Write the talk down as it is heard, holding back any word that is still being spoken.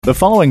The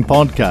following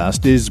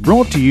podcast is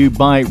brought to you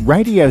by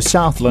Radio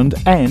Southland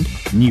and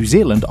New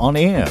Zealand On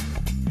Air.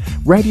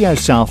 Radio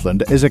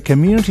Southland is a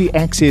community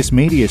access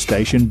media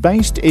station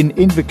based in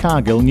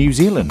Invercargill, New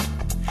Zealand.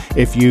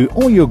 If you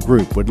or your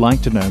group would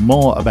like to know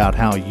more about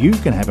how you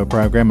can have a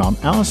program on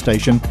our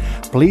station,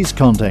 please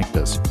contact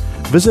us.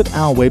 Visit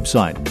our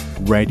website,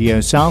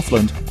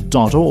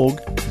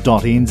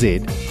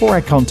 radiosouthland.org.nz, for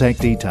our contact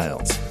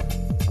details.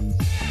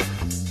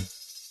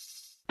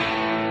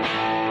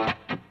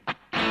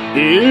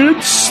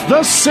 It's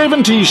the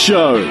 70s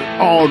Show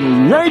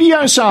on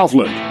Radio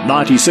Southland,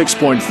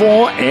 96.4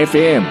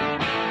 FM.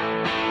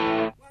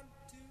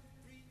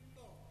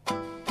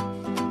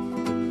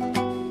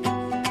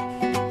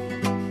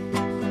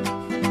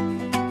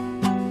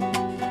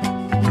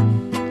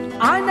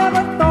 I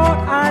never thought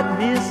I'd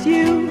miss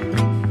you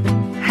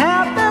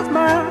half as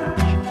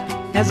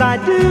much as I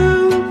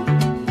do.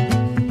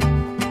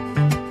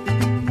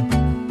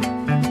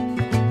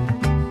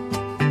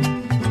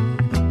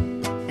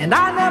 And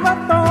I never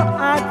thought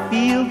I'd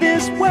feel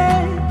this way,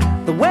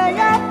 the way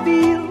I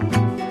feel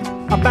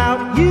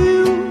about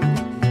you.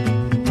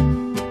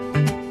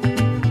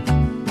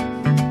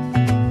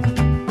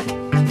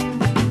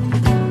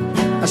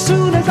 As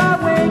soon as I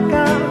wake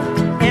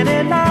up,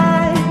 any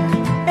night,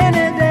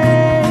 any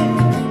day,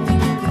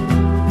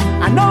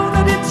 I know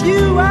that it's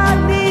you I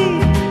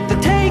need to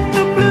take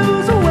the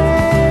blues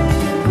away.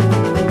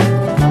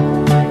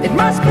 It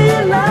must be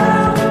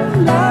love,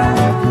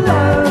 love,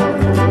 love.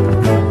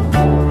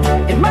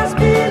 It must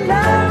be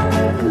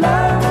love,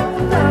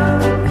 love,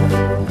 love.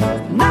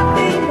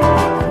 Nothing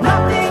more,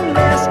 nothing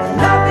less.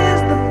 Love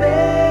is the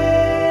best.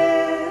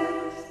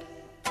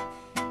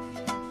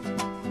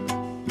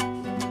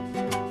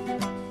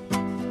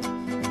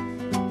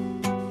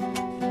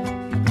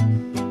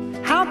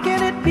 How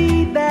can it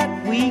be that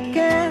we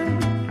can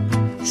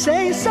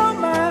say so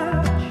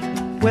much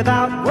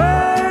without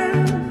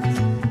words?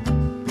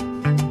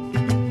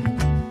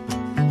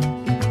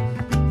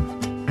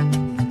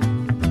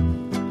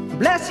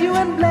 Bless you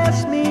and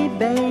bless me,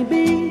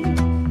 baby.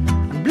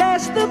 And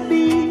bless the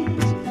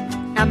bees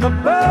and the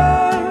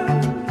birds.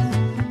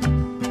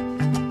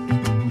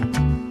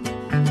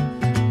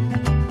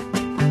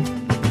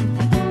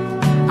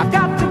 I've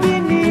got to be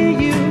near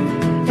you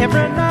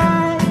every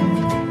night,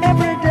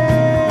 every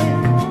day.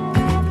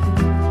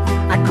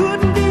 I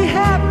couldn't be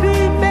happy,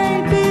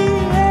 baby,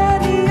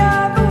 any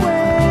other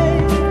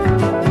way.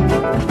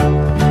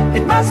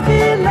 It must be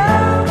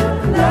love,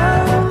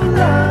 love,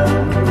 love.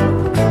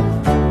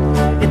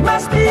 It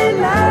must be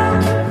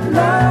love,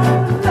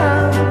 love,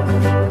 love.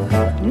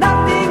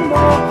 Nothing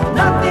more,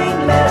 nothing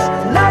less.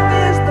 Love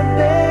is the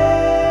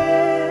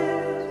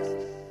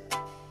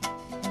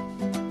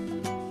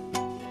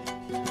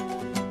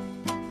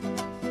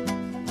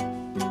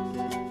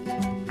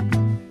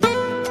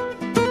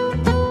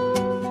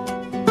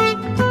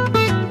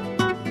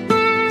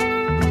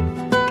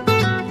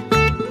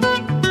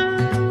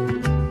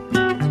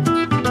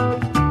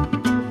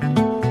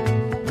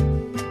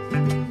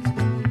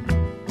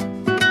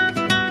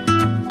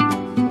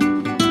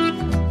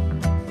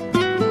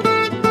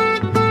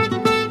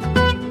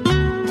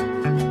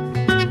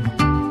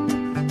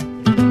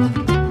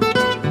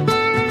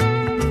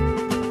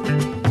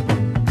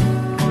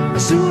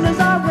As soon as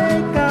I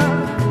wake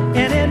up,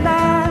 any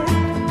night,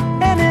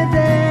 any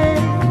day,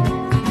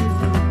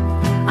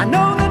 I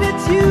know that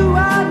it's you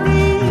I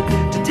need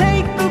to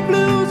take the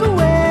blues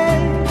away.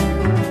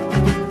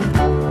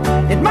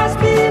 It must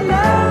be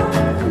love,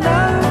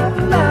 love,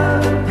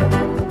 love.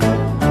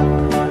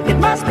 It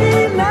must be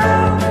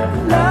love,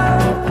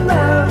 love,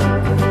 love.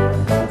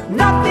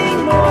 Nothing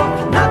more,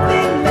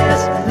 nothing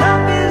less.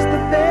 Love is the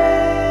best.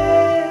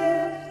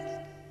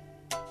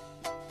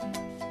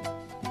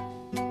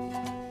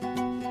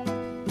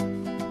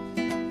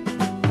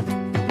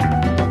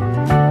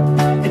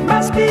 It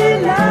must be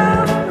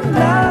love,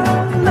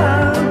 love,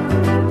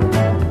 love.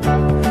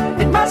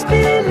 It must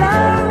be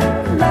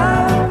love,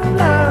 love,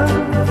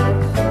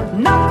 love.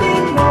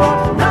 Nothing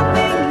more,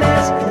 nothing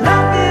less.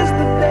 Love is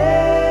the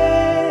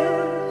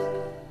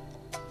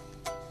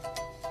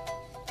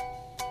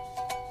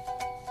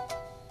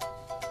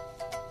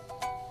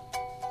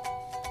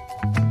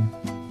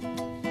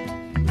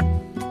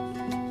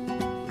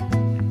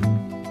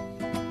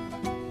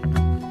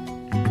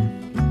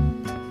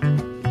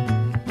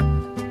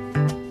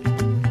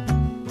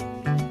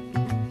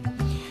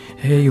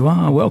Here you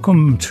are.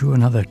 Welcome to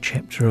another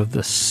chapter of the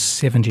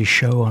 70s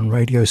Show on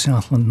Radio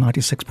Southland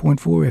 96.4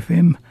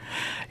 FM.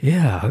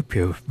 Yeah, I hope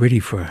you're ready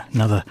for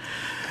another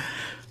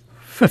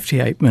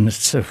 58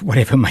 minutes of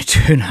whatever may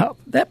turn up.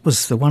 That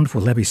was the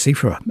wonderful Labby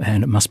Seifert,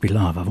 and It Must Be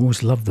Love. I've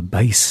always loved the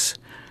bass.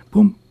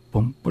 Boom,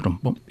 boom, boom,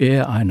 boom.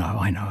 Yeah, I know,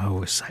 I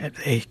always say it.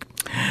 There.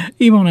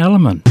 Eamon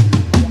Elliman.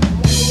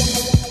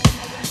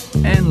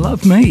 And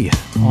Love Me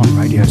on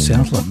Radio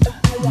Southland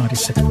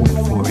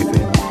 96.4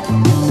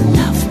 FM.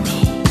 Love me.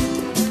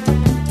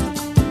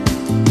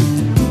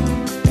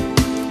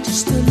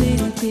 Just a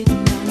little bit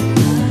more.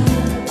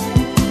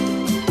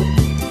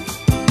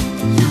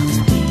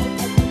 Love me.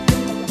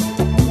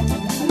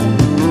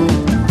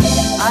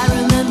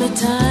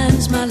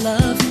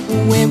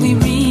 we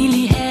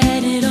really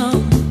had it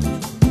on.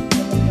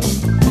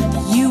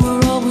 You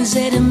were always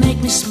there to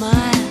make me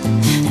smile,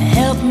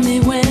 help me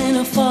when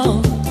I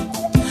fall.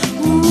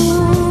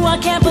 Ooh, I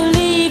can't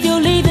believe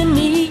you're leaving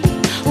me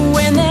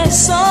when there's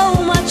so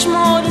much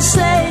more to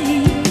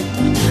say.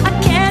 I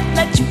can't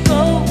let you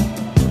go.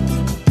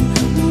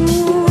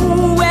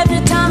 Ooh,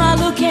 every time I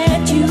look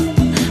at you,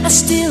 I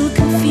still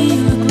can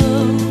feel the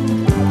glow.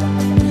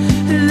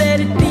 Let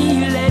it be,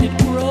 let it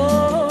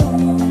grow.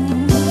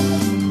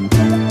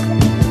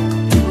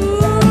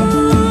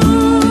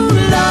 Ooh,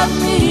 love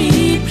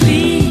me,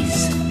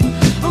 please.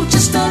 Oh,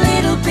 just a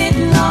little bit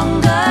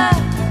longer.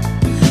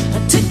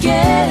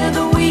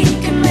 Together we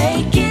can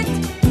make it.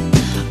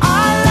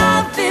 Our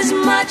love is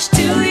much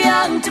too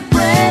young to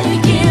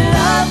break it.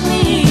 Love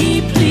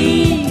me,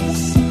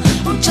 please.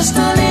 Oh, just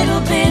a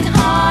little bit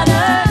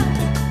harder.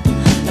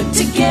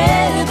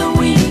 Together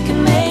we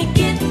can make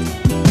it.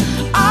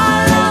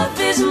 Our love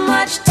is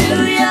much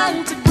too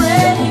young to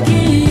break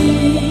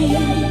it.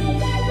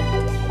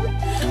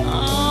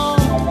 Oh,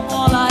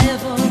 all I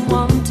ever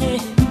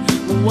wanted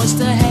was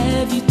to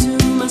have you to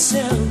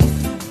myself.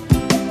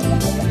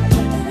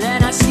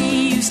 Then I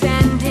see you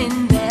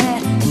standing there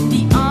in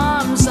the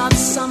arms of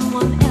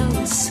someone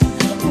else.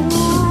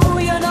 Ooh,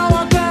 you know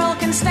a girl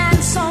can stand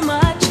so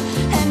much,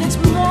 and it's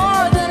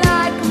more than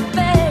I can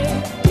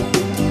bear.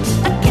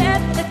 I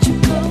can't let you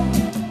go.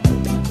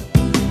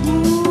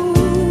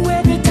 Ooh,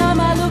 every time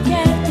I look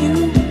at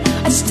you,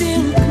 I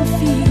still can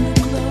feel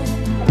the glow.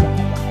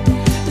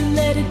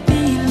 Let it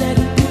be, let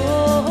it go.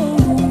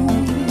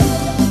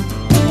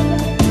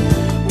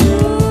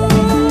 Ooh,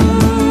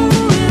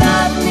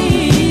 love me,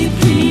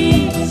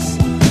 please.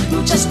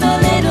 Just a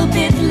little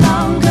bit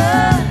longer.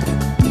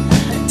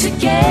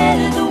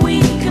 Together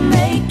we can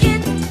make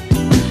it.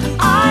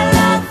 Our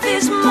love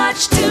is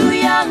much too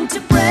young to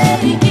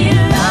break it.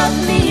 Love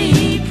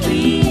me,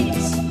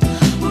 please.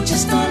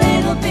 Just a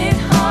little bit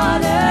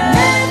harder.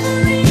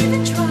 Never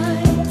even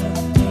tried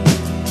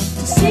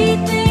to see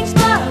things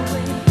my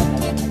way.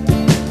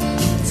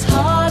 It's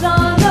hard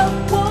on a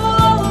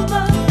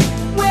woman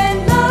when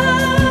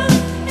love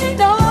ain't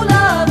no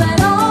love at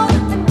all.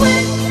 And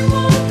when you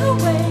walk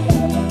away,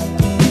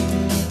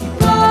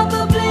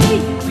 probably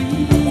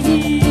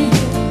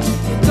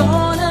you're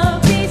gonna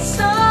be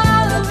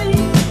sorry.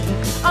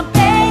 I'm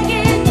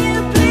begging you,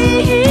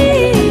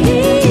 please.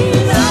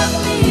 Love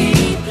me,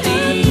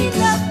 please.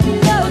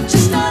 Love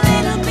just a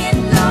little bit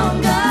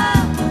longer.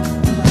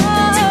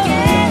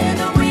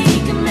 Together we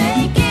can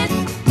make it.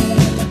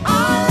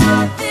 Our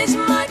love is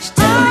much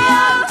too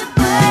young to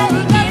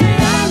break it.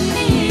 Love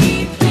me,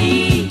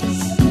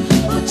 please.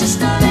 Just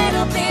a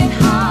little bit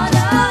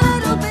harder.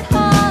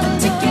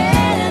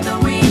 Together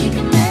we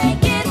can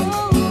make it.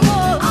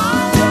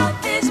 Our love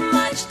is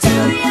much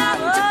too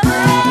young to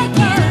break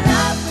it.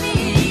 Love me,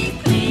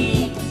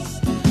 please.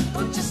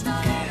 Just a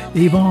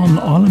little Yvonne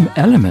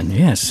Elliman,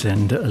 yes,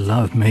 and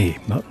Love Me.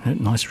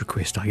 Nice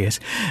request, I guess.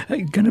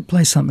 Going to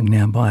play something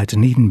now by a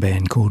Dunedin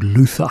band called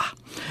Luther.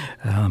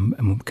 And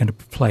we're going to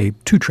play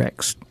two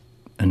tracks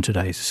in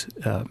today's.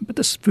 But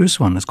this first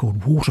one is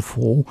called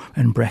Waterfall,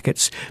 in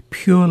brackets,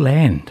 Pure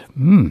Land.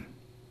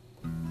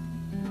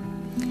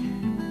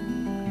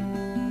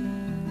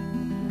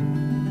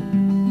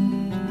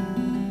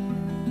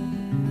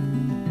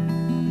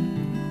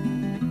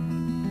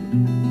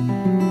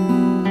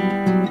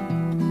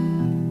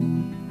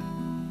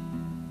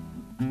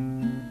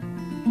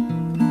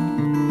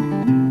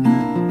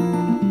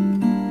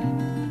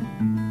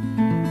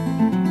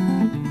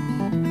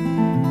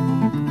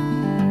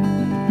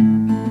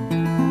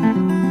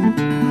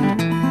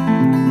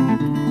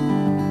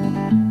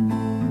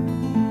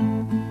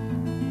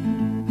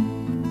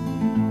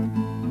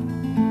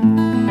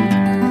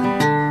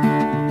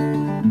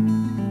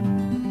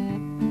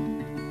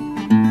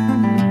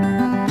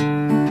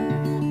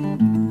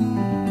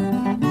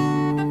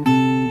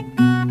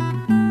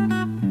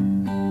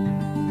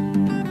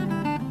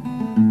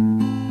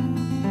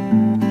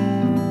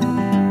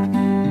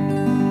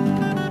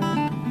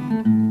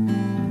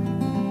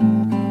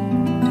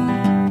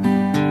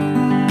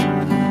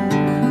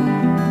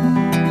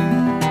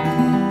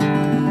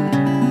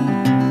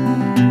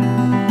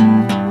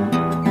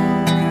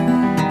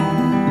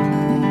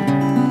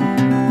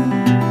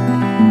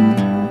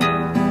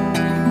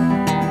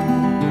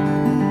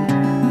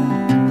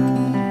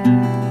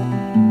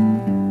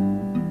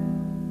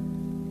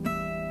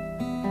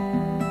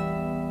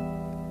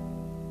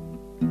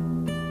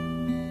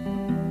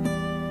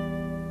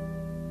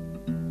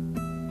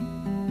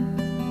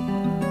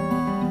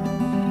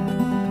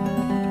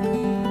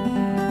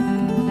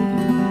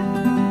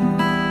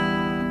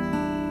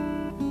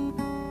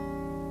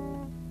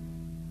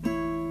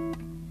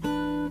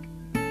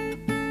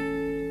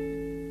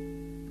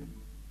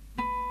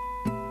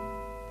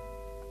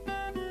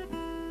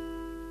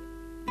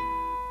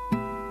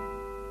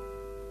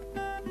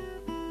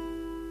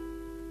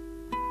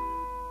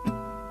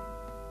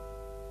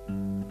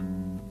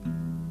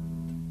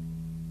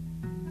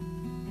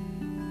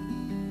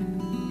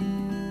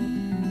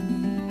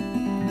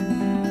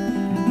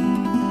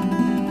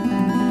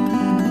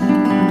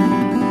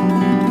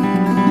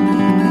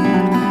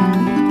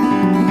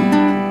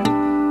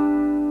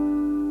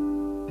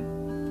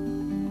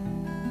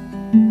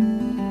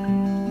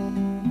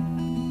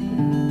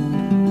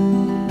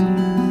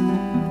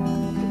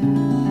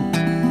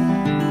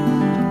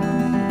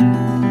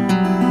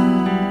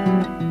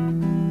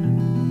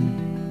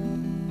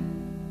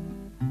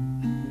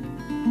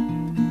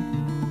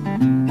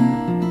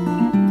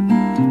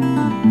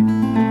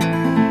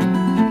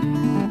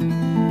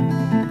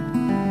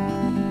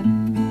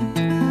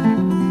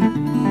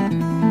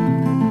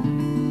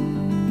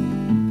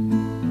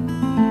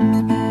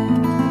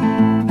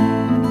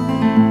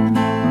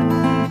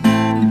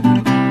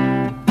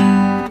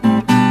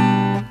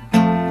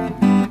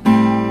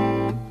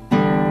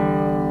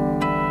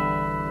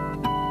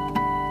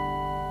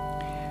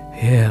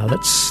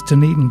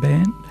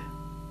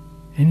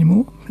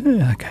 Anymore?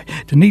 Yeah, okay.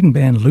 Dunedin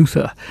band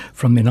Luther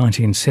from their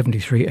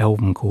 1973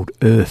 album called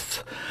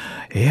Earth.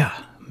 Yeah,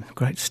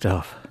 great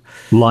stuff.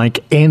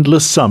 Like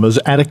endless summers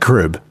at a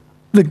crib.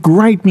 The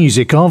great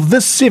music of The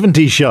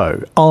 70s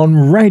Show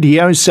on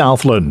Radio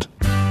Southland.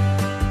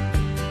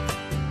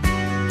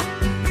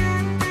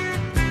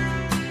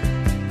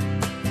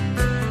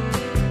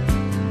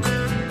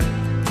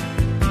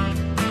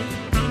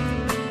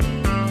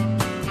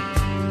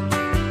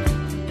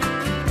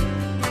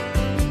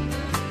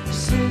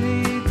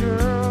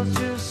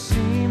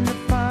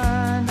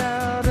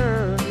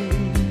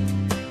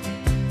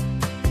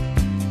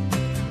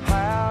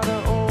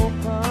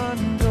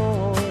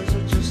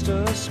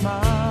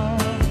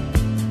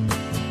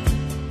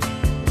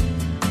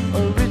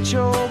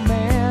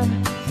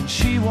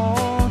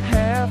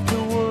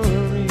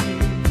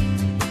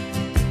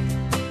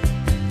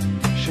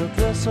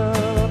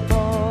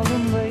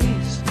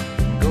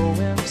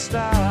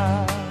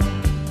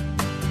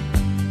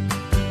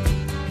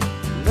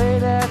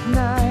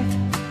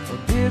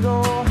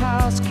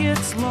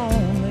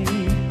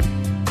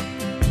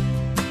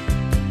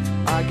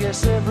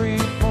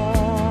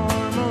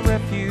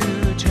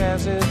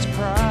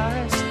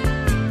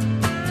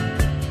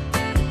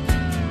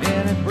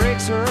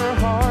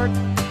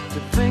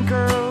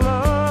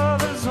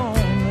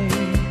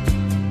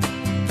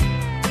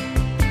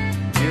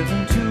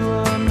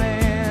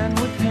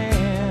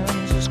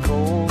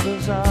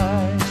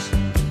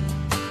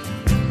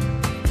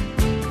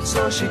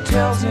 She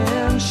tells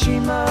him she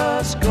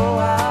must go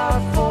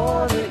out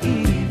for the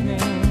evening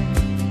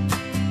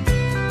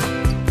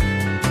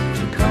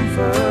to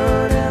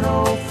comfort an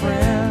old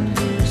friend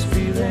who's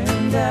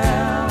feeling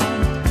down.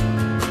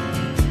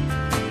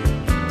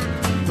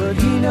 But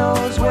he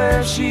knows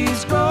where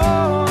she's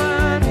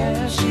going,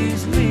 yeah,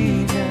 she's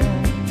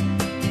leaving.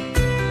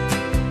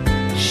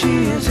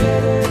 She is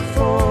headed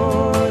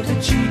for the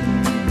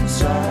cheating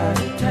side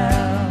of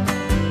town.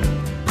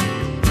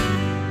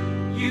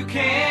 You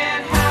can't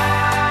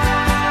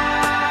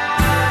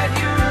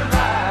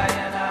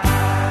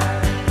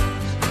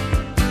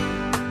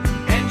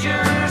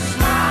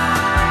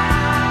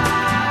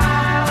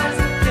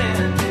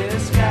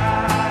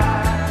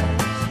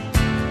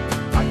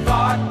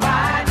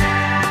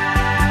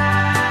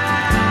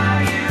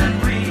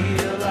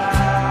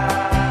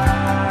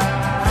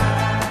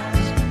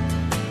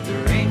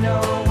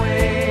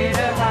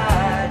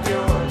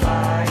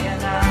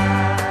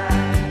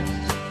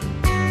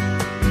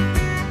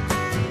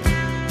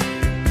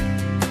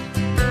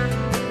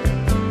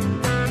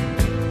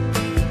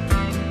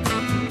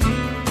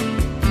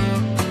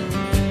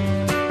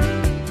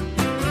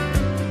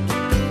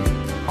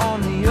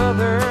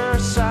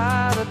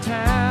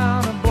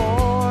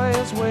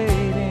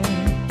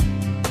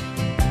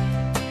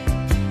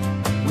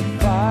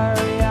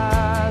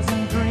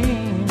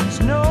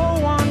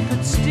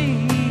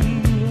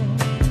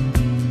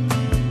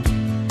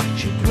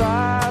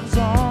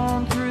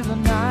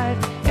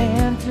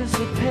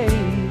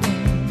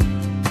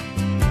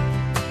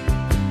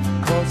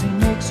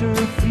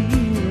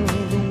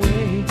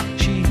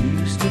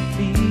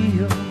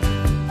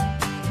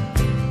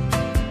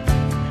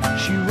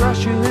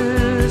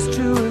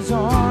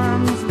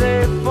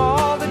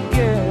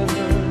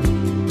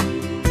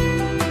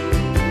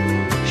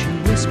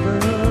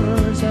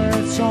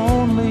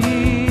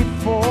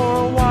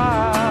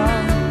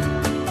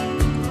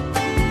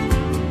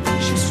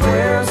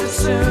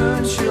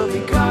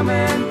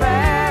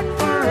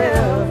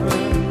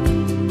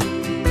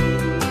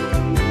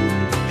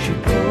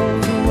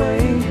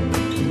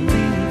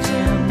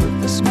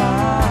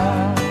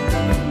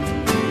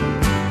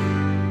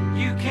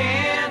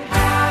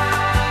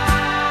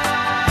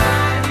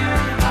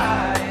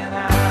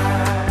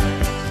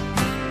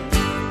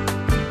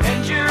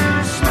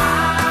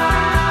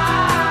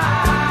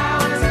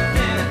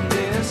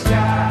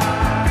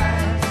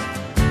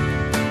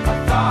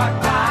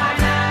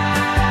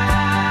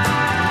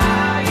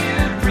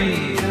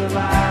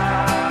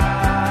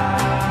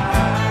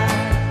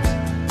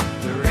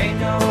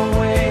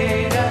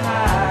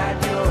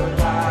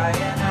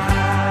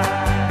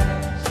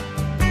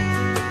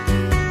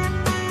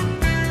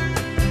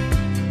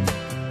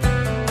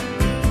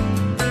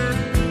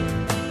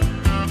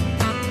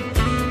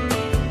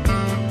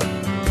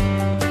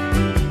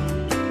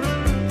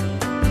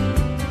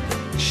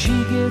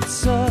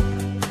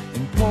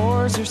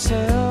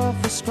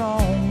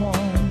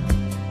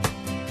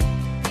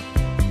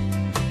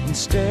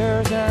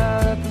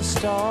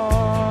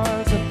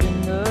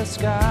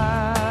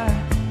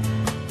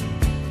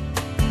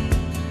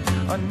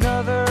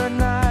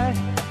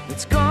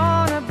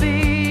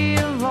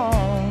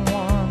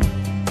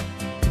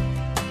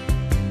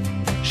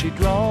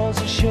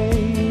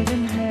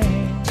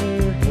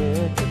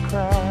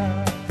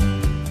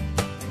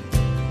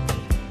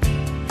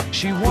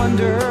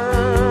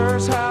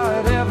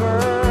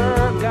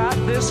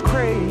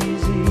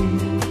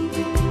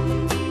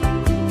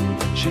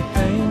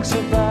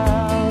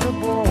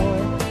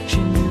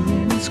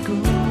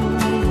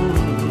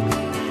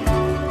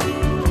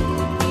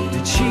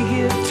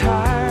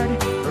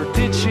tired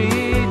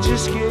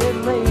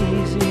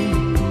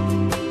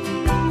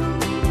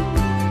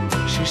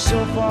She's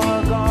so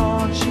far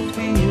gone, she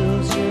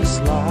feels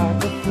just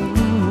like a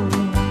fool.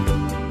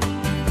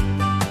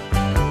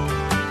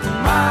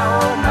 My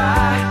oh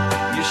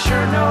my, you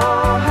sure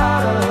know how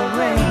to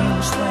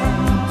arrange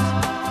things.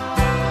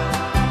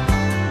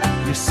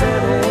 You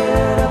set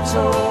it up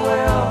so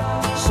well,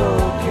 so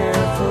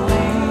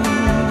carefully.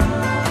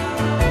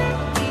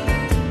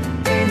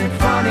 Ain't it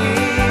funny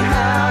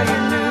how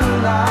your new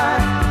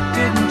life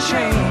didn't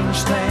change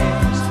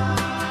things?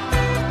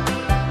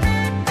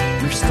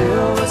 You're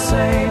still the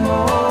same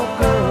old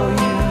girl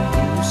you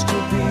used to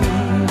be.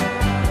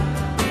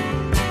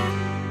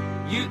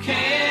 You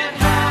can't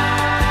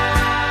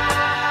hide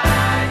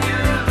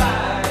your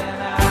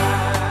lying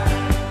eyes,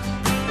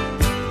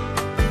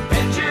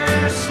 and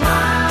your smile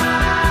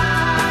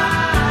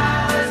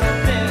is a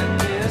thin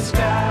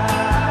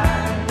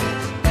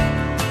disguise.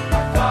 I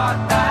thought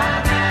by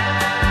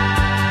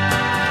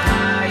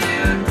now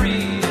you'd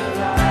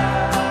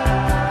realize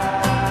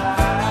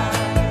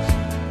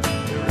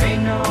there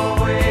ain't no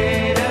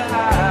way to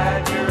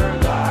hide your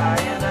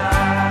lying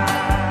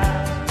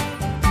eyes.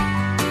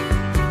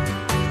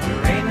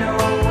 There ain't no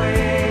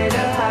way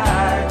to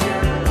hide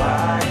your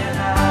lying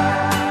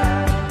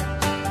eyes.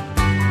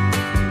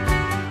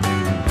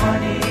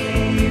 Honey,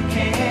 you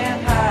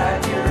can't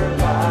hide your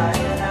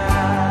lying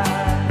eyes.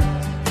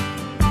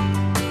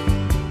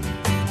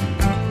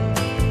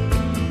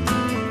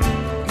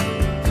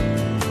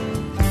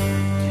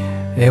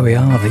 There we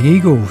are, the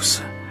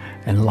Eagles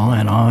and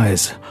Lion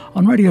Eyes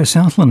on Radio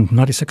Southland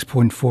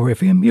 96.4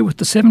 FM. Here with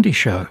the 70s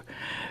Show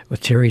with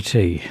Terry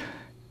T.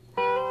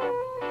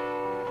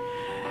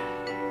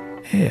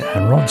 Yeah,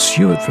 and Rod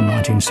Stewart from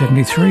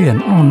 1973,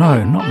 and oh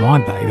no, not my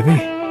baby.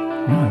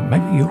 No,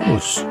 maybe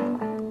yours.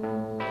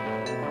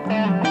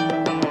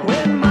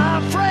 When my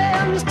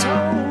friends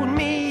told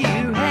me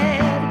you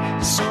had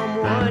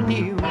someone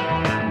new,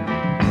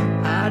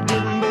 I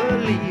didn't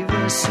believe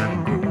a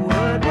single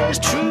word was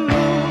true.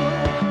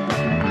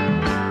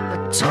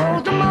 I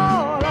told them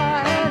all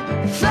I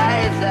had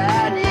faith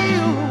in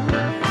you.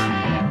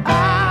 I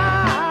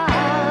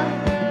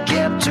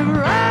kept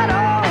right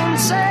on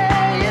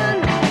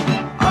saying,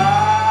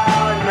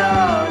 oh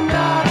no,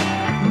 not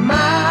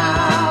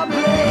my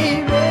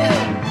baby.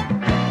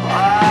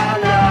 Oh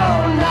no,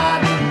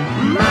 not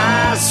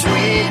my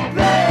sweet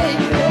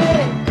baby.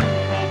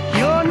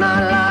 You're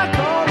not like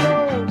all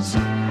those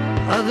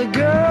other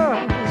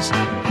girls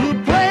who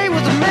play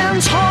with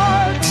men's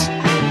hearts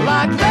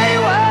like they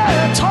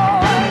were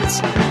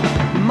toys.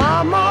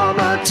 My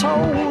mama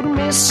told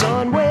me,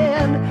 son,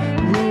 when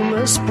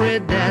rumors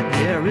spread that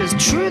there is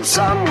truth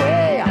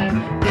somewhere,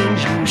 then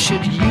you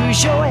should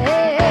use your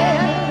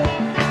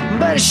head.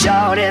 But I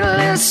sure didn't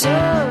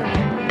listen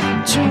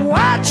to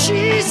what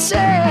she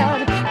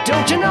said.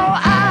 Don't you know I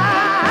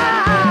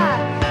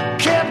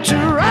kept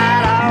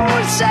right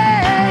on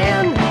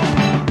saying,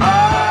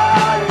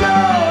 oh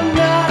no,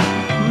 not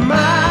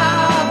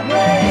my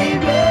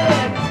baby.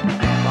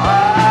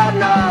 Oh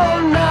no,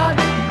 not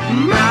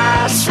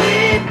my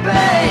sweet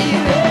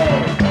baby.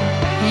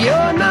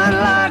 You're not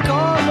like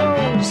all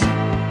those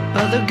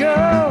other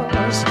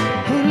girls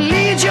who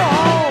lead you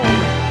home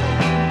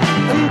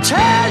and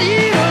tell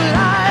you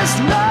lies.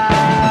 No,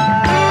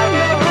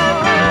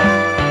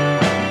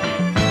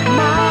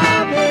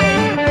 my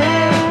baby.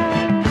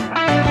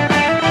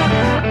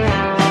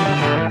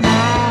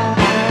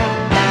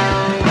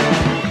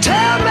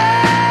 Tell me,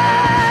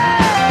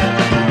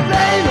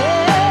 baby,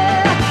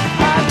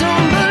 I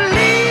don't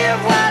believe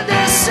what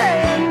they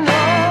say,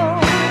 no.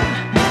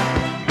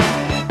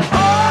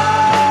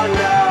 Oh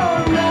no,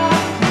 not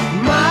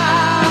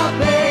my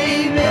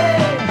baby.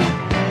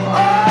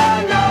 Oh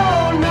no,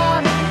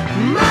 not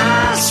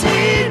my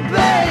sweet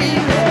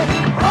baby.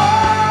 Oh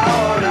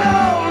no,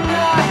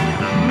 not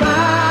my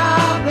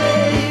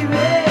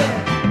baby.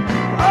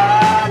 Oh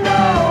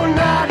no,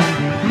 not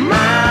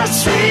my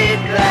sweet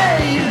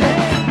baby.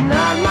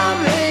 Not my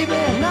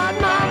baby, not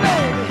my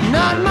baby,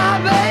 not my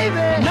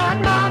baby, not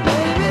my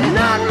baby,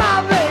 not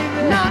my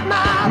baby, not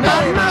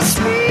my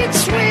sweet,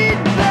 sweet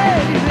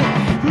baby.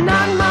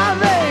 Not my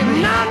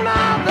baby, not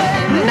my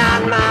baby,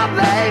 not my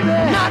baby,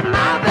 not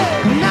my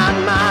baby, not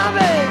my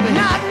baby,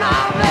 not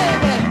my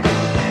baby.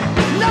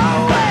 No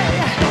way,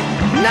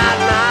 not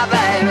my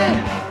baby,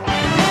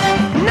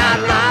 not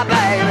my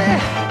baby,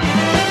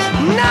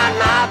 not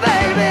my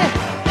baby,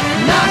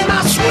 not my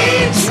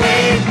sweet,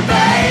 sweet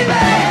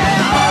baby.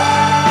 Oh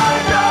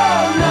no,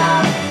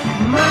 not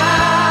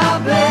my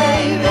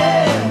baby.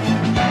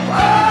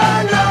 Oh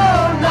no,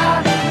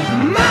 not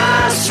my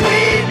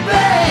sweet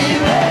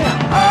baby.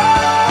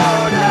 Oh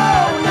no,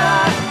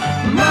 not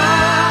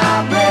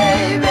my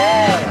baby.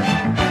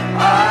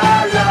 Oh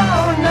no,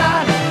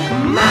 not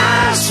my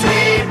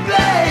sweet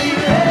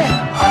baby.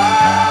 Oh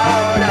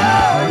no,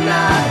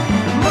 not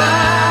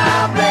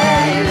my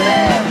baby.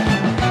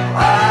 Oh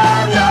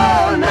no,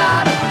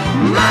 not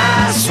my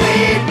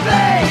sweet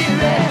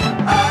baby.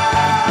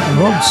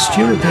 Rod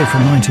Stewart there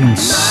from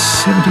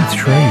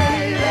 1973.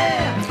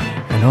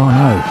 And oh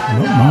no,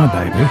 not my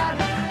baby.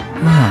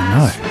 Oh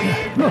no.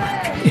 Look,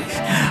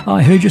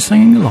 I heard you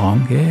singing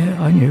along.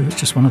 Yeah, I knew. It's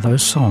just one of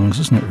those songs,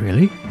 isn't it,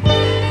 really?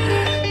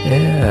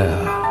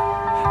 Yeah.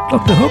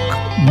 Dr. Hook,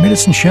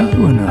 Medicine Show,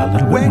 and a little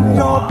bit When more.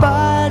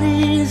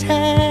 nobody's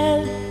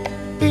had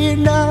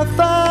enough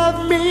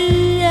of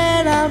me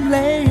and I'm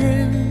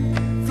laying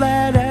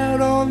flat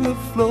out on the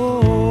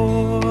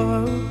floor.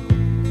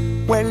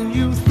 When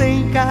you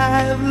think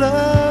I've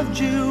loved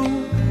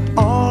you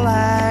all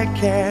I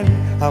can,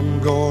 I'm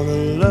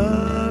gonna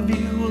love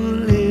you a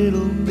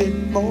little bit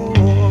more.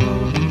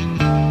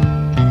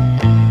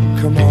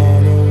 Come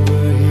on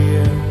over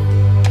here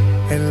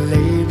and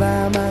lay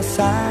by my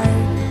side.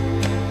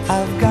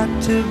 I've got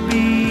to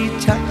be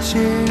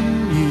touching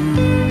you.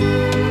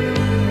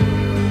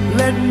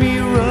 Let me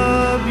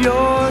rub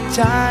your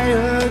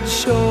tired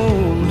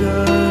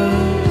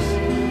shoulders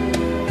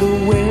the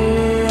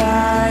way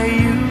I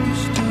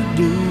used to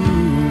do.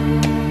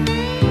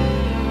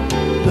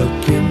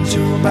 Look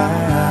into my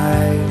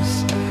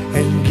eyes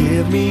and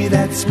give me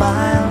that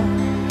smile,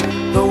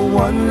 the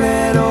one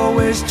that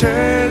always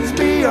turns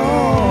me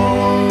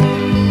on.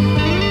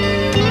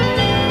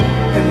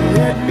 And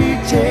let me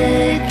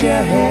take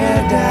your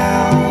hair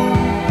down,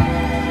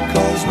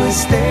 'cause we're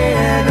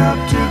staying up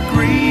to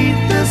greet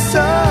the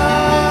sun.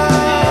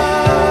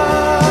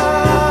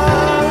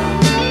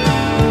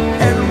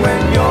 And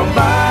when your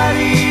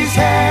body's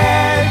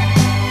had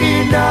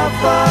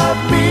enough of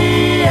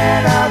me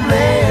and I'm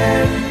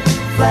laying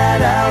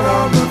flat out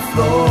on the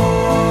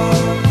floor,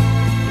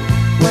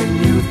 when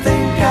you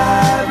think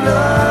I've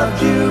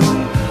loved you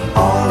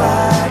all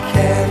I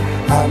can,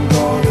 I'm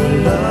gonna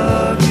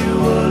love you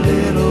a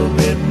little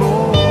bit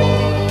more.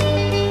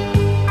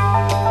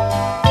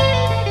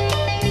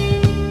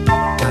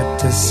 Got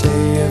to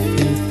say a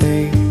few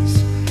things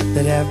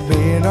that have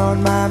been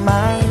on my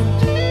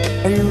mind,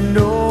 and you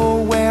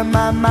know where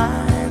my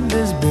mind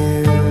has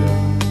been.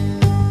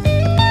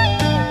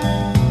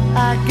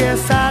 I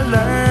guess I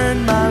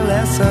learned my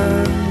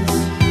lessons,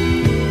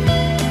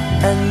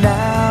 and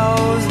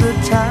now's the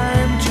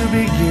time to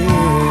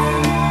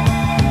begin.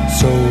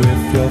 So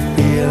if you're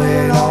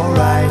feeling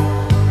alright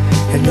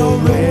and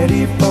you're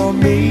ready for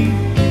me,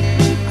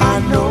 I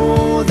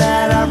know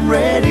that I'm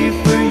ready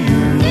for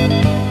you.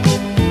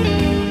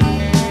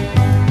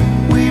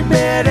 We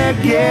better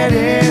get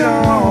it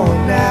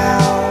on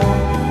now,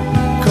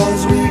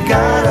 'cause we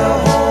got a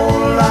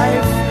whole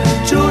life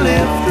to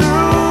live through.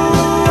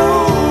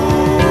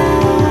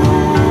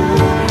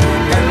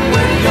 And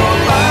when your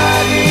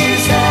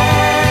body's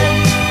had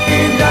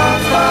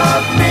enough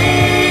of me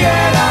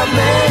and I'm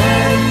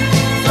laying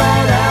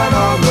flat out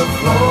on the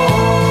floor,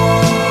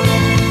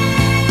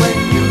 when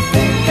you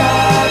think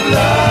I've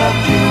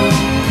loved you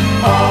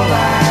all I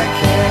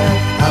can,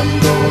 I'm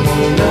gonna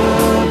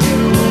love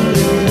you a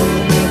little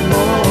bit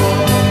more.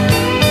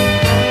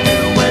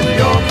 And when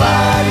your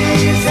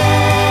body's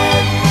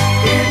had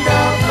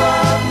enough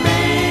of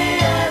me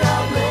and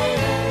I'm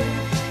laying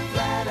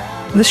flat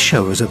out. This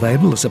show is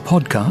available as a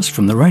podcast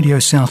from the Radio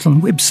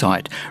Southland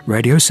website,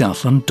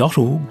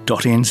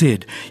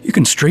 radiosouthland.org.nz. You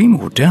can stream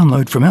or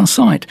download from our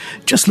site.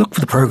 Just look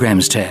for the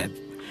Programs tab.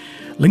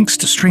 Links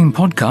to stream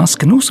podcasts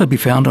can also be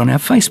found on our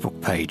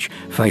Facebook page,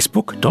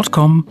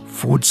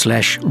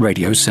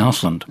 facebook.com/Radio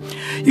Southland.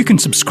 You can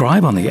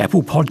subscribe on the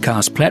Apple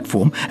Podcast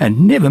platform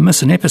and never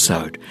miss an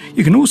episode.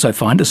 You can also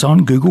find us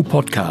on Google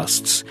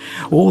Podcasts.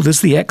 Or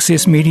there's the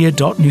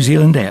accessmedia.New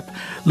Zealand app.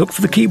 Look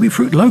for the kiwi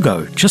fruit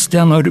logo. Just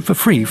download it for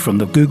free from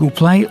the Google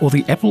Play or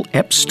the Apple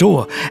App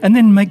Store, and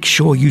then make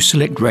sure you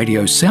select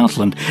Radio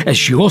Southland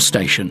as your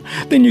station.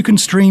 Then you can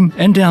stream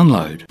and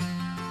download.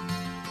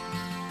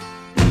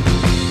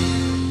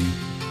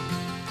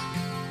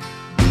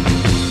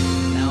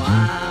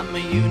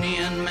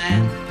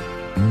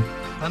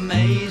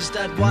 Amazed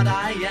at what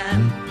I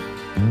am.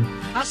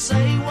 I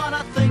say what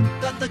I think,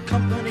 that the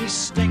company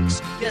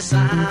stinks. Yes,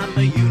 I'm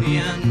a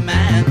union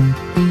man.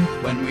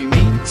 When we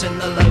meet in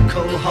the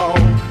local hall,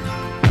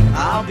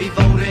 I'll be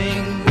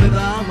voting with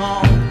them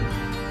all.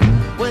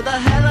 With a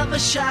hell of a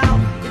shout,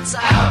 it's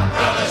out,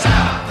 brothers,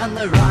 out, and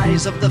the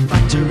rise of the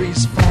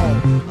factories fall.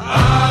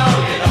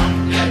 Oh, you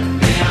don't get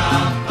me,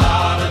 I'm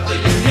part of the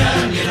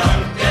union. You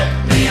don't get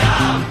me,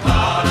 I'm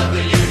part of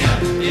the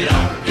union. You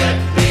don't get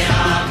me,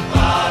 I'm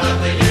part of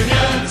the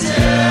union.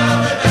 Till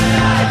the day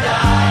I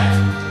die.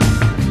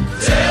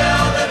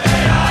 Till the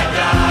day I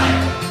die.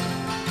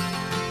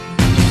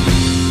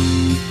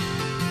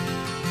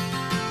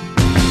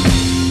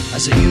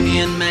 As a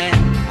union man,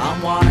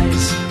 I'm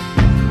wise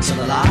to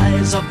the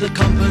lies of the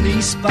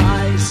company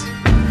spies,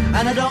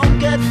 and I don't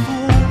get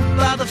fooled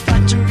by the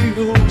factory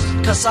rules,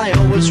 'cause I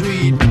always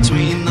read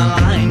between the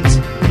lines,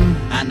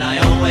 and I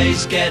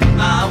always get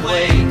my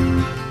way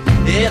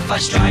if I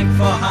strike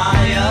for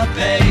higher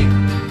pay.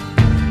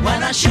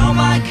 When I show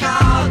my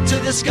card to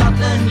the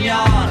Scotland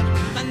Yard,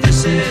 and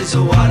this is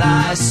what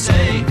I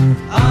say: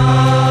 oh,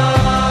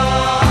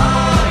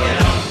 you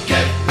don't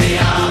get me,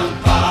 I'm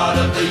part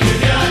of the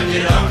union.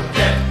 You don't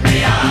get me,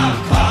 I'm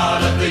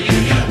part of the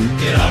union.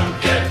 You don't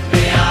get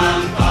me,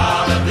 I'm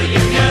part of the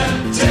union.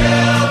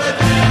 Till the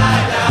day I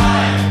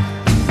die.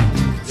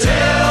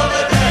 Till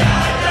the day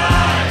I die.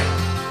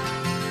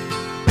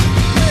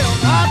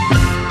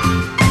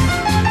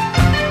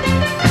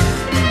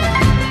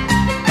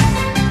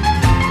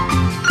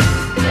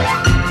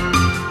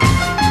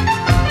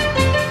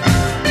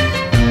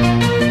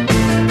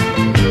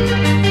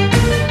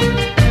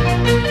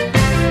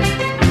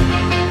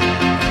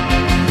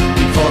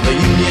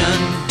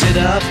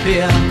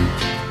 disappear.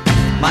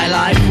 My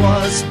life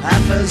was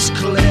half as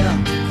clear.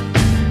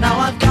 Now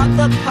I've got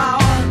the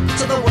power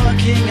to the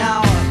working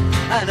hour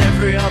and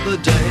every other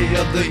day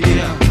of the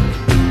year.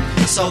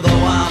 So though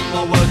I'm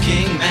a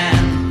working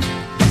man,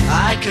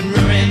 I can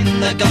ruin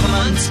the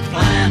government's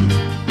plan.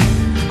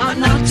 I'm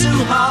not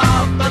too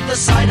hard, but the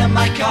sight of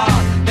my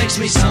car makes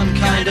me some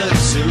kind of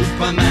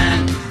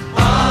Superman.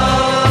 Oh,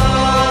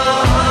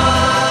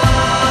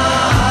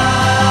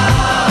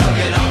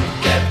 you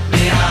don't get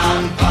me,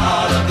 I'm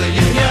part of the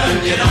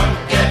union. You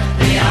don't get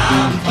me,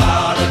 I'm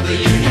part of the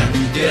union.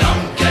 You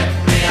don't get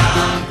me,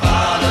 I'm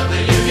part of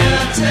the union.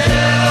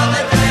 Till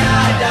the day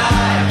I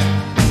die.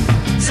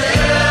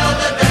 Till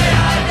the day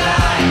I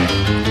die.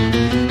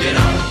 You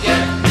don't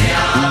get me,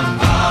 I'm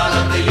part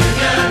of the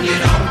union. You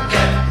don't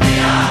get me,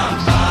 I'm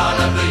part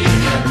of the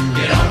union.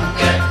 You don't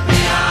get me,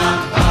 I'm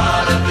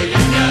part of the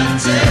union.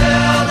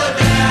 Till the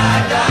day I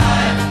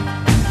die.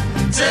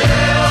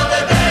 Till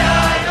the day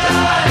I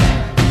die.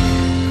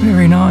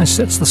 Very nice.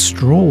 That's the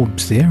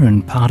Strawbs there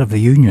and Part of the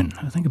Union.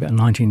 I think about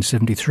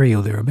 1973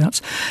 or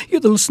thereabouts.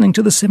 You're listening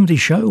to the 70s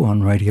Show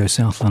on Radio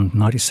Southland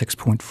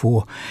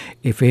 96.4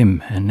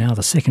 FM. And now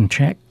the second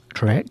track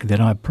that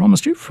I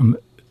promised you from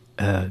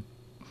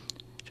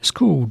just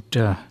called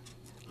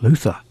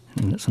Luther.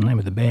 And that's the name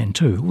of the band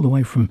too, all the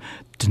way from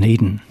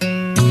Dunedin.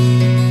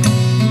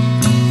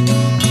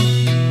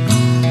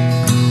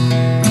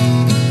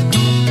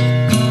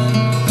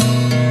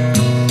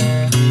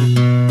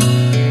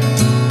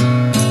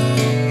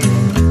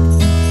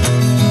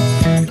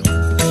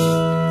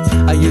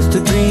 I used to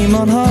dream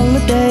on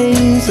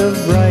holidays of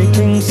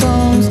writing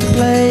songs to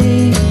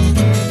play,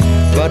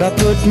 but I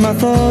put my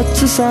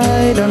thoughts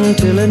aside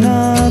until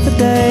another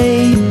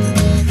day.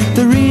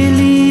 There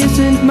really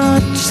isn't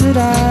much that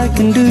I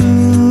can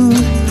do,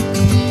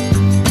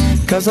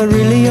 'cause I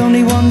really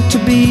only want to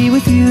be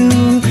with you.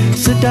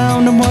 Sit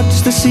down and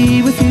watch the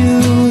sea with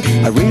you.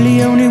 I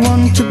really only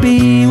want to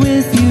be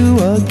with you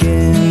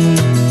again.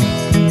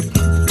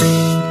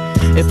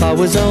 If I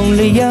was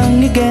only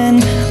young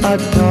again,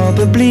 I'd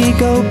probably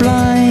go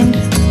blind,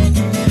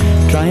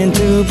 trying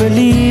to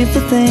believe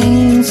the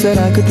things that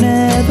I could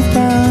never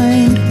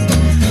find.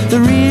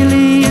 There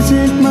really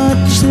isn't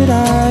much that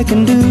I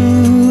can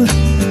do,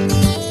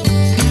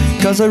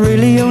 'cause I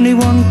really only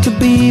want to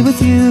be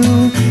with you.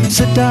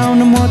 Sit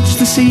down and watch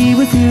the sea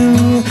with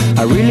you.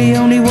 I really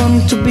only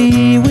want to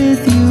be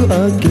with you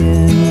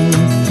again.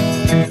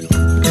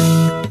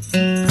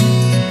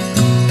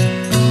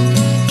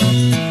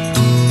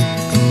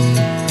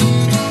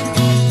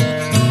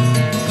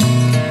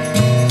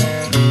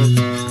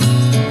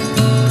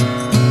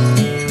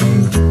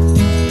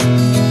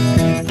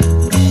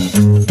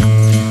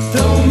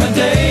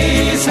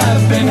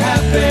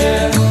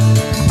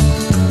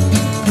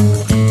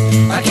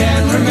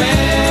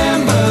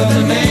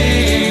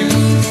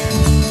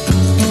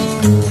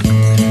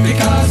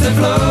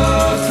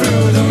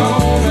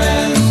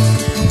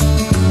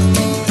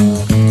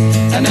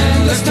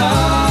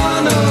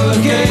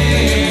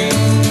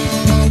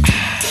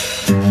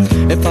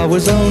 If I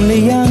was only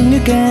young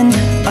again,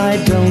 I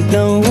don't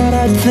know what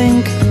I'd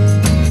think.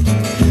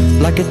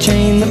 Like a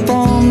chain that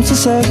forms a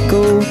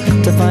circle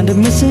to find a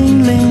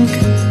missing link.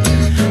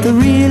 There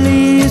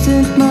really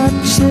isn't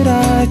much that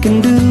I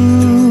can do,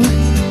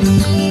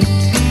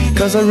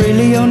 'cause I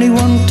really only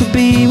want to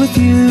be with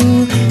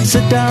you.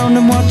 Sit down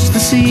and watch the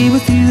sea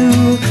with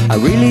you. I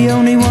really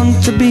only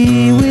want to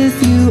be with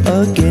you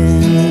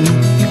again.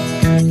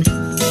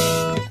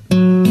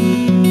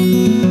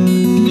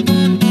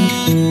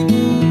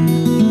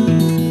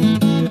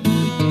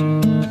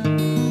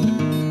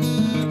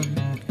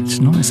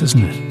 Nice,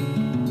 isn't it?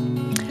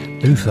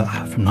 Luther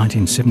from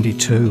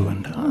 1972,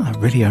 and I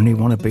really only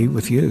want to be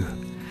with you.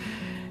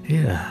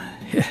 Yeah,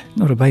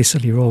 not a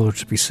basically roller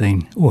to be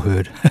seen or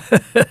heard.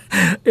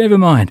 Never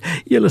mind.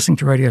 You're listening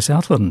to Radio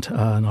Southland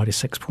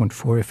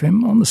 96.4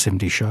 FM on the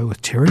 70s Show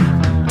with Terry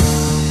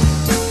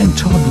and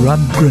Todd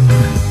Rudgren.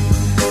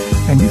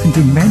 And you can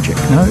do magic.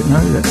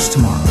 No, that's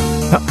tomorrow.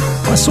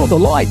 I saw the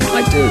light.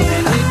 I did.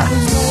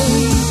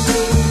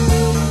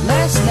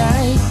 Last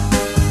night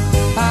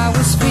I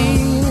was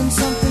feeling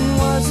something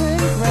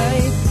wasn't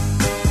right.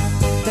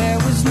 There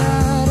was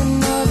not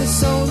another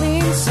soul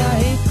in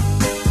sight.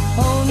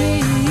 Only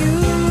you,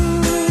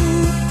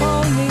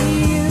 only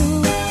you.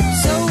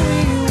 So we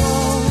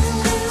walked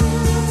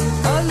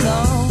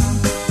alone,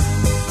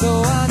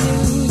 though I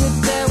knew that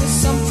there was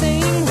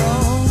something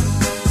wrong.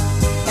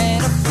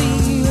 And a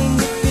feeling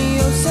that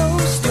feels so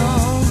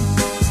strong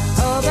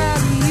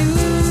about you.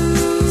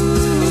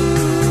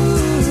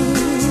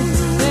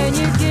 Then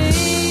you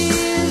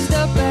gazed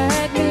up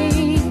at me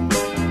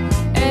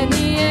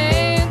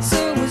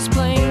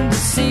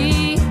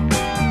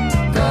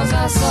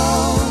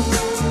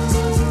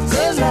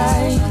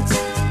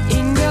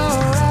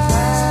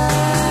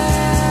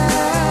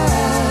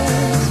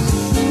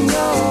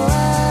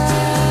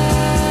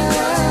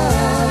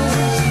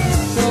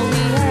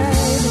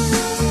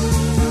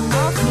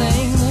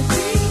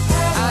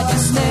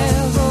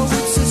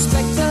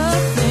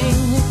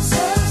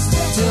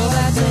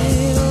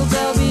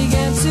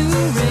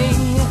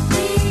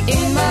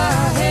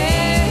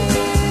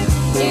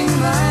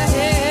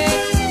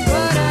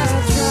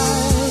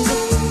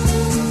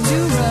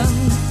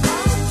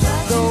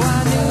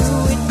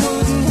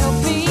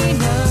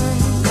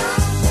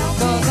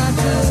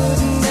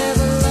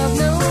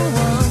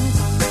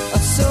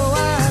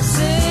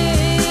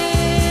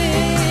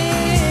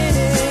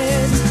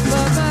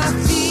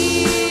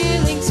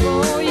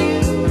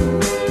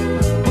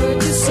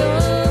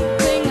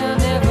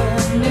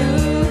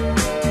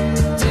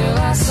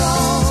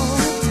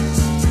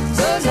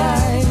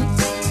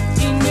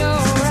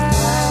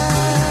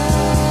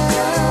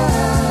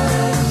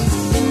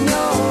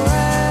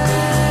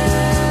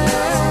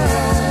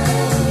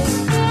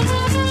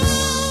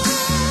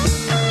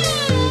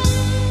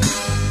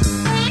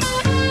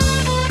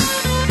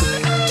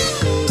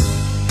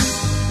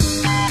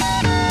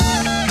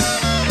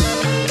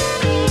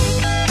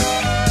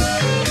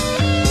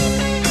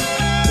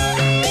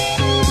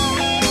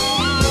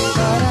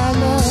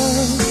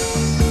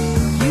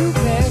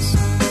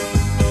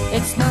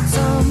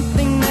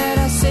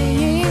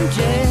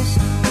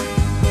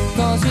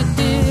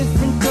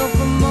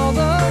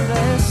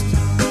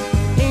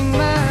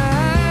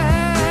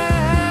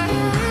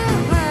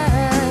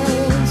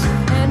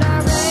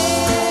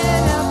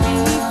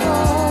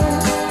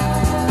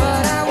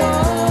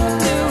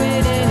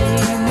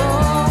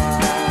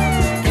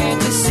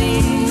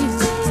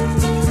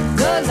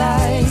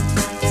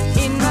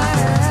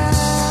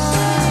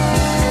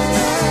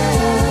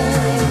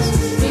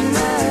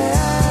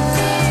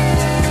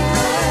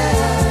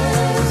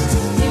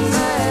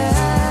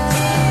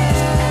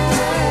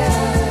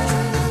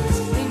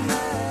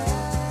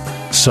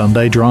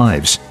Sunday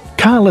drives,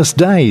 carless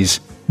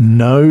days,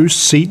 no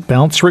seat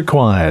belts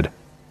required,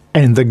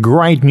 and the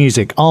great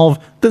music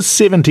of The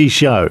 70s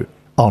Show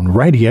on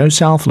Radio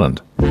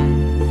Southland.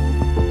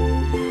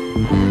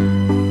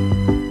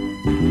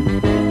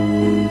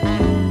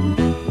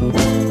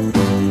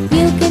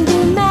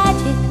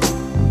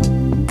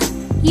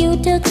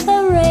 Took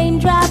the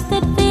raindrops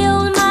that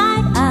filled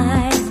my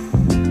eyes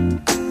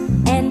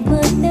and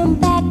put them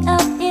back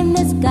up in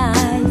the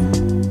sky,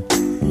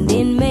 and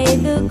then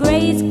made the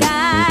gray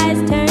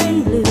skies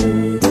turn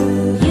blue.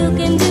 You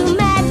can do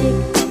magic.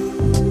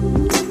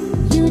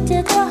 You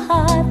took a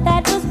heart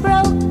that was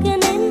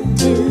broken in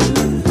two,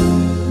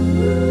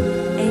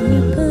 and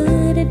you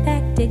put it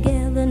back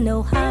together.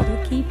 Know how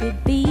to keep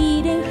it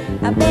beating.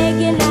 I beg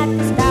you not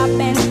to stop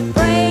and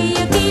pray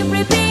you keep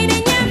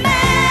repeating.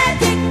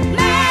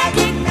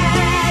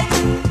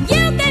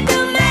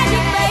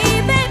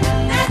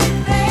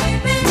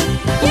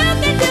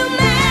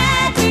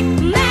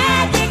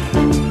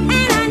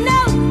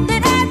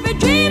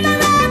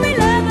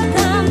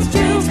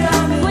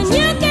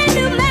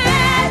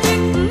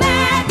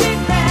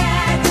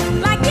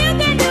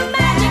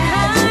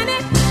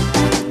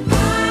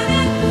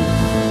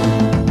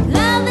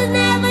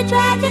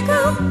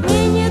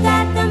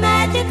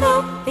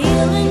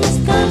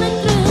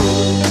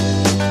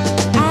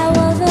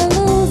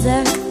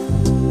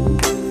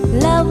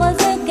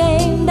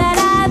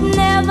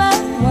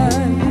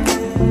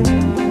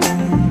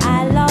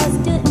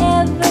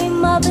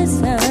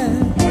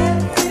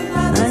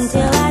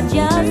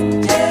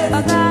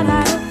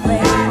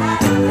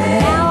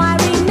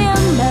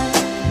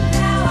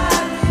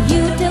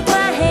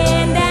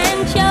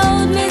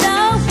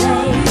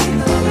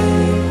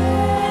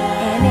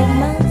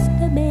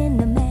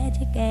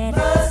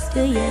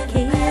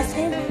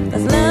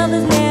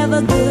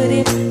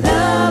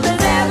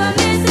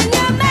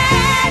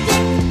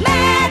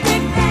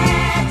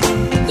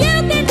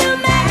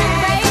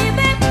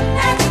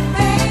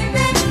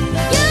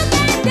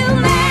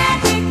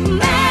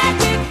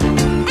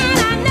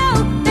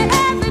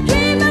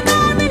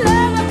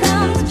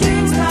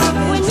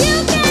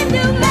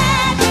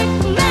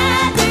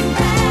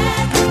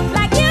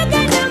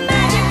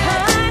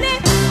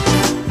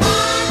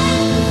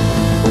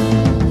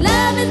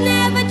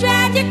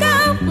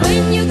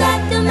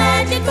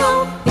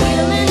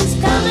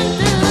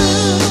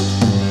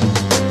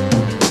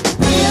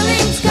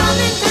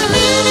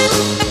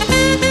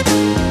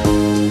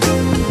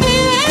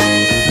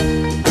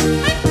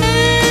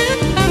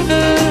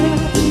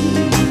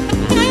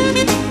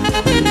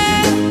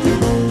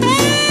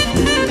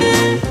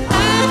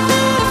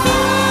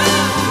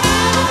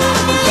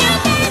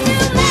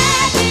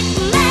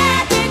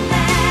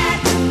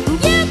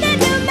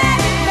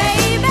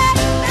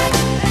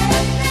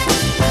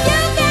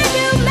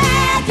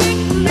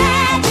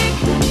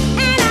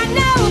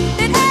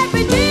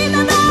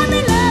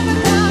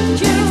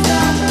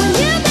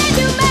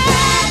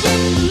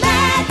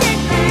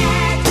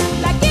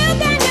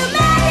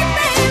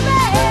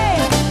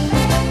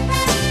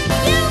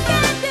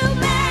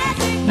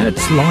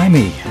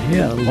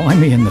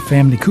 Limey and the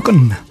Family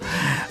Cookin'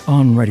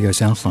 on Radio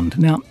Southland.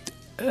 Now,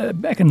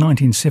 back in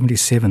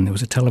 1977, there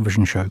was a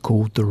television show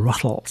called The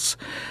Ruttles.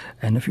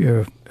 And if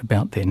you're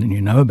about then and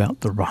you know about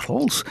the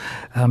Ruttles,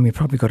 you've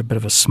probably got a bit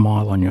of a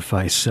smile on your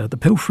face. The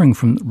pilfering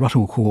from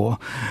Ruttle Corps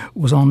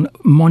was on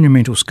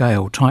monumental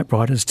scale.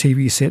 Typewriters,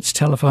 TV sets,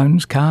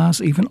 telephones,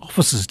 cars, even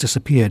offices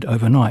disappeared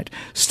overnight.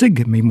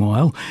 Stig,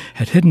 meanwhile,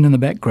 had hidden in the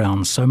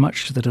background so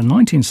much that in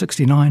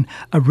 1969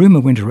 a rumour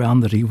went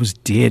around that he was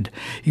dead.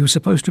 He was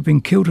supposed to have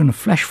been killed in a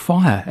flash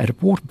fire at a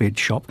waterbed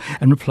shop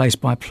and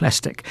replaced by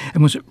plastic.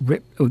 And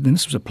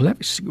this was a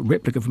plastic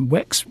replica from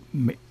wax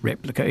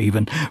replica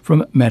even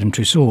from Madame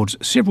Tussauds.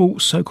 Several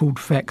so-called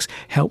facts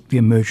helped the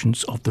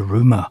emergence of the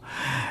rumour.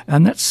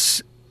 And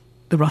that's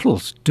the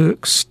Ruttles,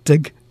 Dirk,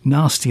 Stig,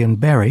 Nasty and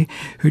Barry,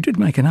 who did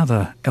make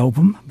another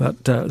album,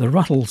 but the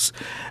Ruttles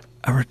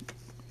are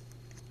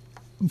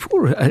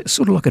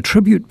sort of like a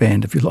tribute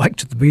band, if you like,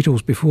 to the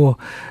Beatles before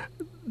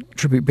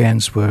tribute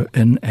bands were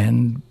in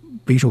and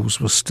Beatles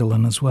was still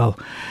in as well.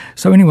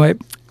 So anyway,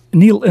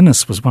 Neil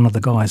Innes was one of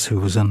the guys who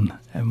was in,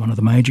 and one of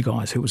the major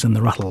guys who was in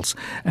the Ruttles,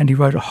 and he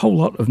wrote a whole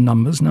lot of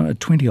numbers,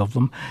 20 of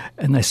them,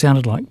 and they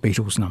sounded like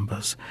Beatles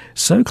numbers.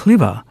 So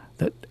clever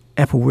that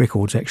Apple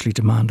Records actually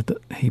demanded that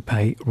he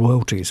pay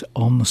royalties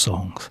on the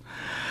songs.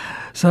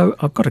 So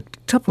I've got a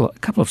couple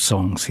of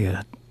songs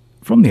here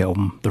from the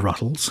album The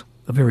Ruttles,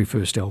 the very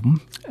first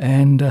album,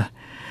 and a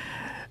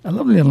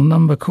lovely little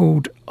number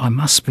called I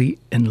Must Be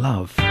in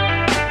Love.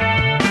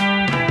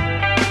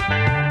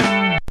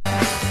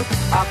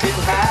 I feel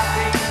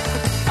happy,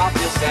 I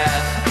feel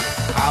sad.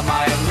 Am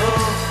I in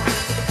love?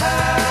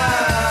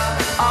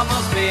 I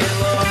must be in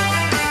love.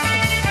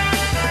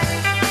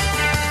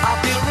 I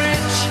feel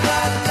rich,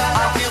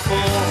 I feel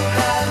full.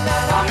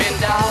 I'm in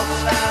doubt,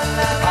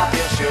 I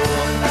feel sure.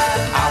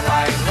 Am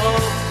I in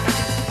love?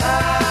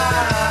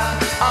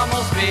 I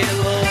must be in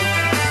love.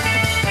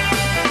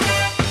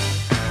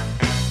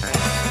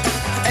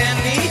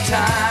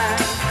 Anytime,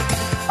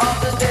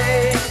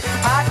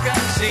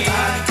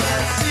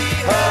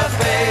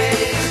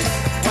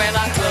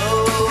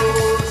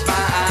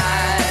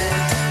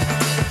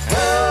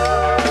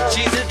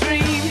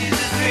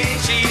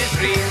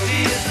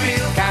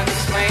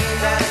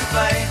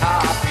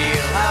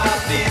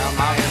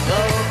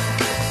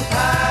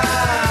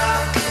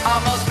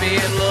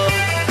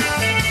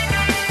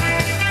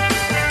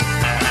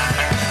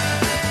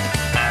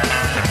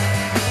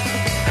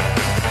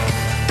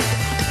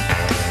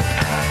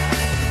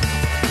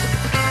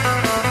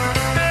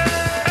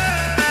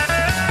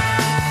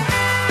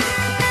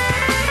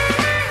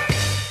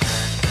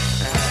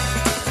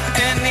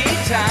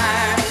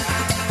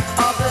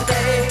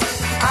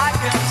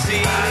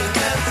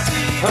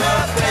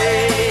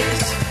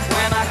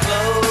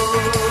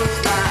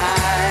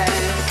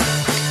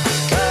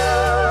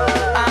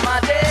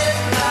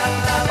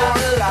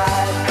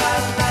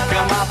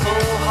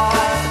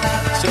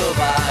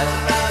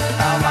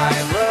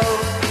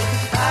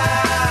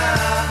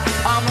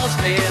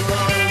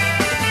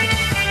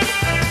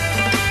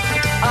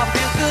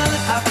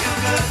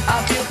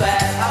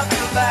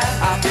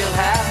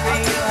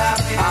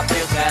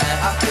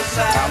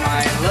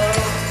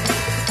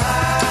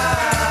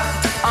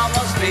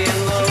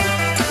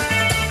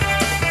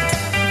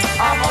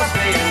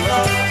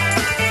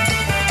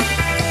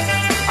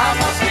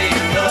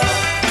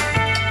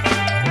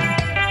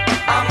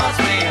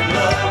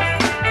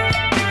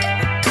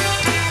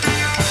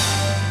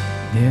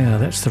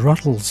 it's the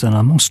Ruttles and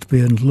I Must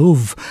Be in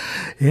Love.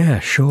 Yeah,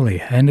 surely.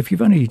 And if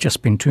you've only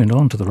just been turned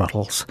on to the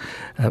Ruttles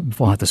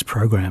via this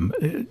program,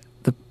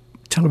 the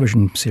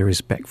television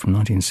series back from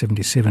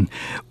 1977,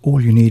 All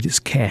You Need Is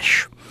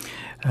Cash.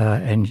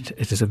 And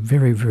it is a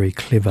very, very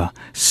clever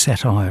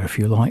satire, if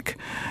you like,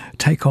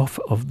 takeoff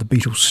of the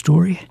Beatles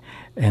story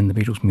and the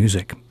Beatles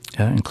music,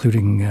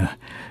 including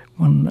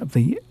one of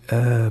the,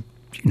 now,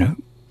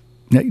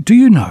 do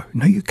you know?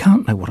 No, you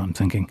can't know what I'm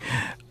thinking.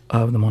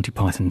 The Monty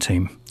Python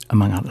team,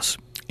 among others.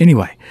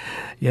 Anyway,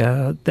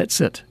 yeah, that's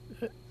it.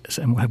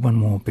 And we'll have one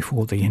more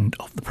before the end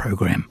of the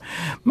program.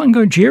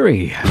 Mungo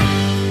Jerry.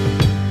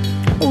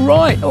 All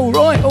right.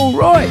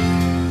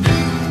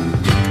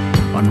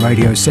 On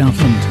Radio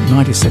Southland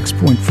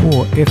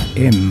 96.4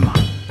 FM.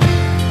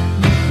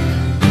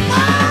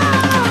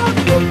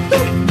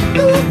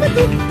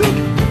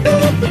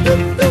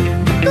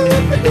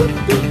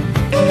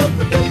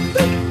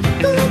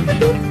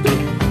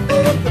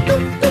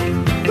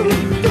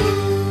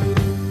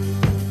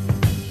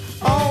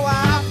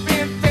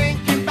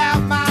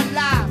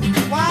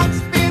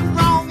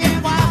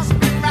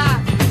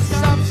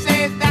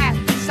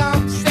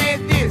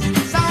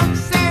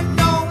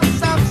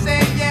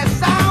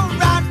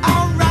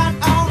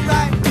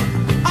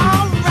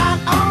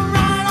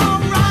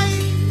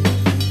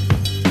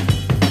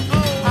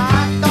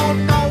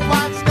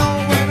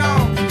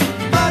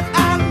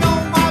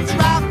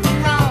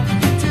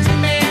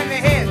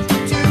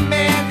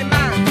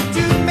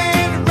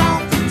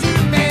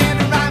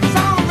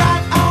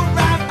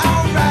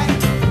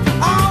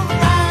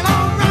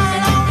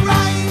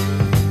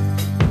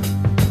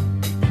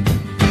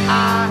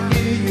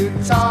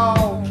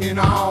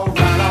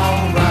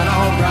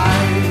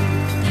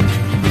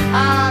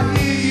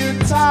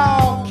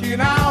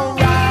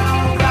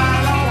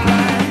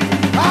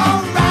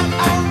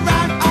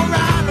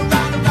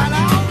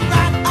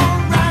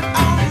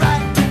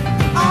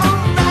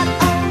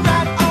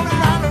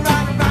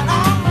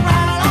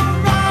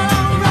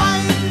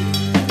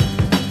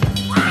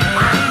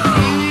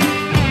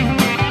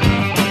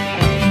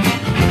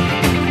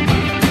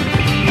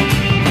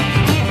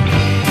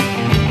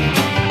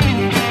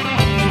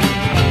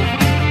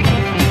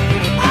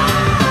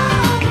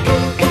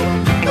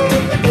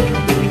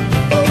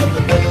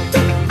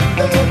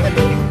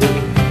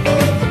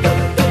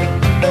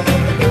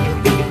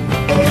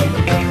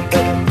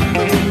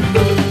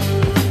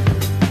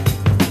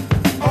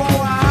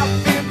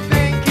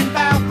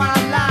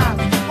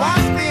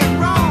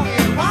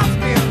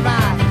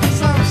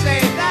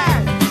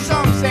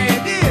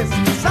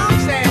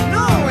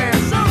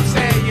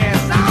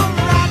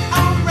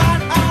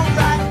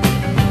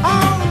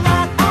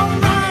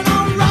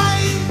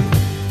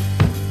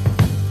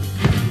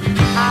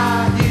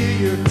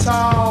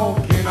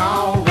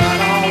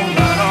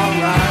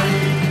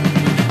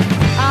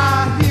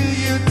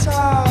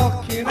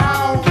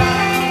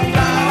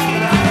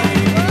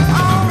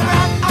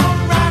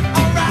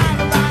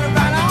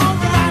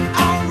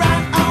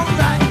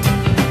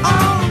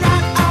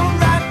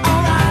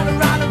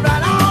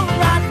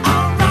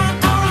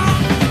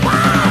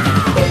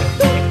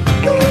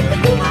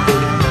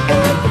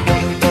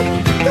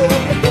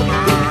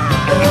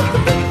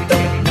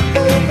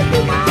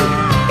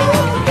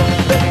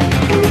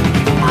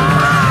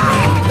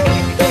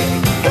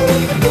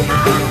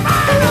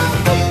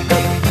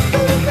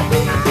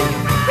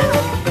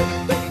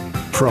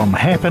 From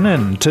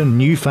happening to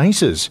new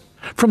faces,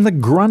 from the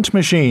grunt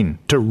machine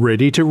to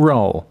ready to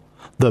roll,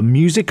 the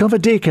music of a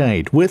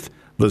decade with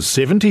the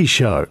 70s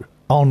Show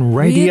on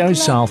Radio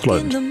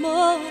Southland. In the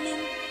morning,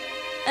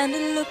 and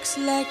it looks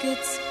like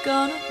it's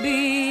gonna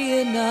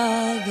be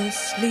another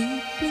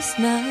sleepless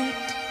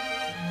night.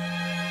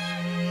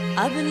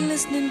 I've been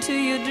listening to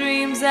your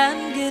dreams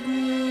and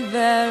getting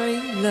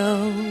very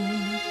low,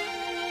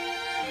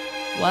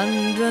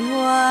 wondering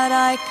what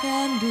I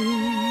can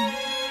do.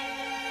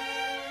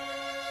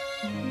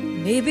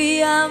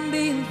 Maybe I'm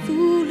being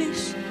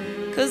foolish,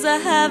 'cause I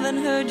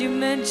haven't heard you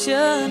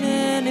mention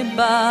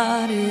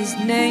anybody's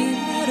name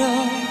at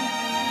all.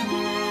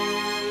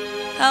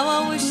 How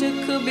I wish I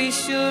could be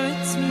sure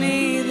it's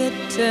me that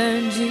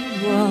turned you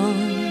on.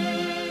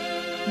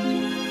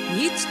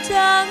 Each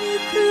time you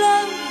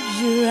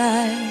close your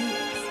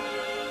eyes,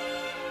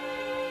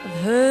 I've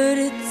heard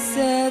it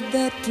said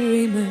that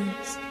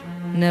dreamers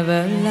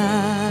never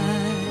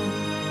lie.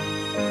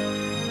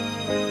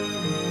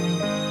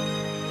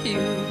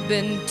 You've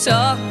been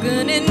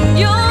talking in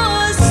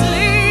your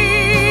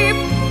sleep,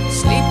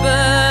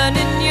 sleeping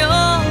in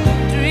your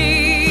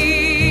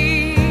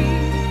dreams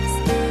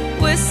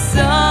with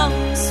some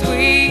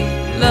sweet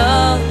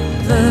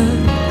lover,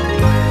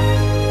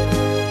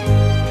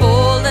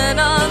 holding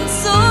on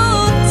so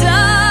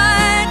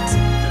tight,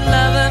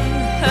 loving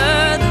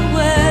her the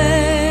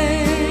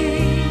way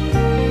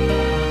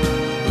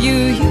you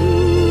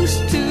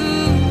used to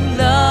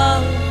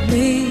love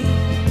me.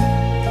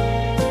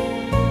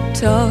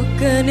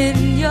 Talking in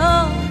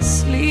your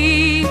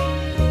sleep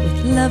with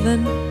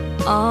loving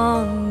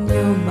on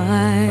your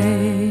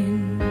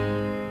mind.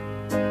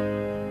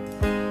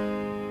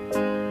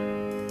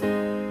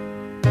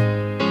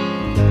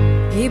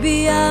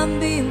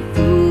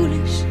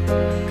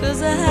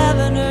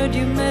 haven't heard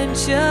you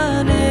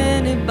mention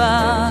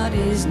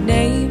anybody's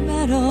name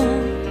at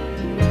all.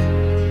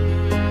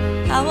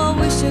 How I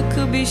wish I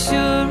could be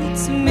sure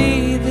it's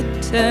me that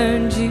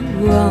turned you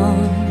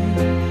on.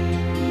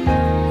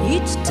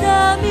 Each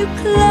time you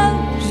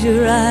close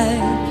your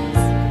eyes,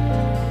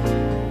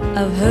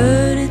 I've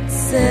heard it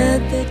said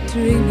that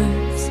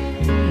dreamers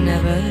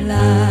never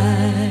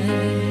lie.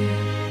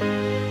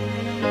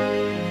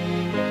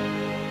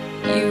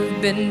 You've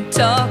been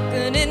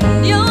talking in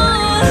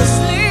your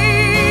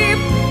sleep,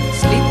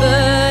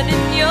 sleeping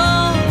in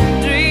your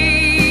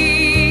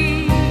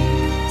dreams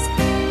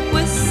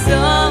with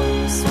some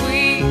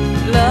sweet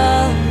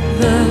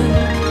lover,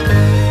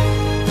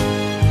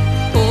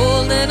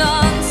 holding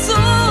on so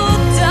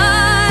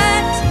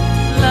tight,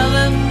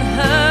 loving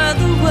her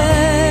the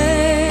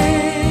way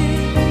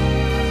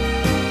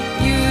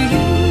you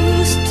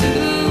used to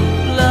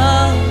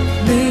love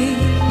me,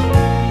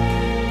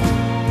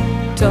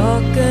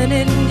 talking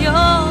in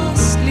your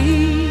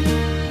sleep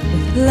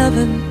with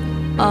loving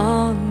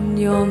on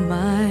your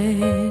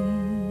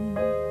mind.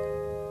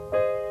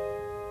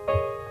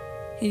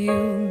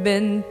 You've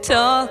been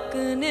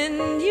talking in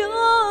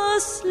your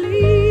sleep.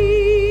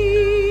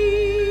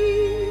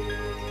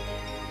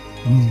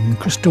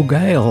 Crystal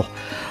Gale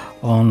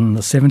on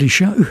the 70s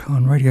Show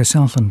on Radio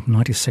Southland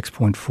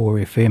 96.4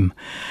 FM.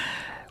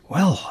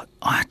 Well,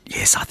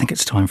 yes, I think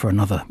it's time for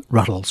another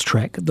Ruttles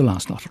track, the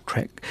last Ruttles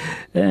track.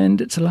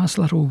 And it's the last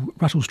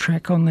Ruttles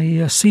track on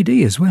the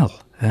CD as well.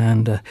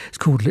 And it's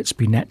called Let's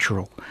Be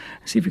Natural.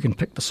 See if you can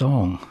pick the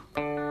song.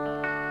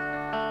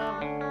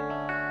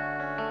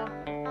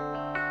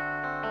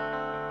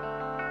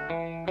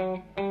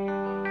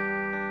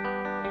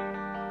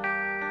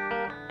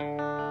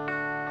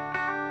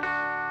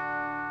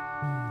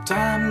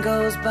 Time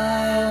goes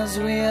by, as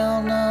we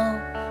all know,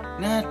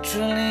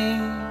 naturally.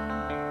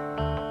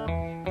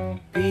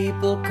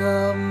 People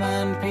come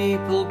and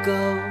people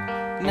go,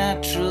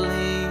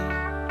 naturally.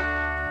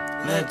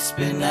 Let's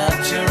be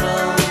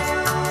natural.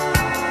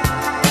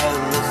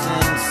 Ever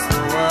since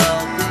the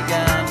world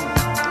began,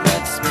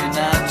 let's be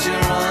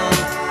natural.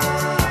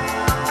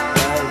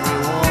 Every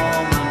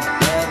woman,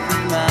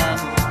 every man,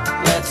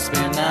 let's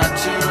be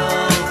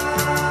natural.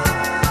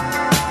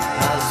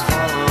 Has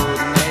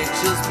followed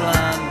nature's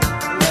plan,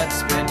 let's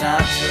be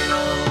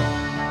natural.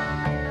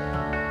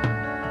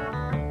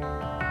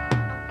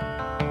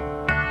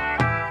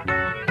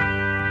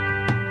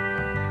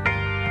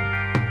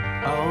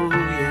 Oh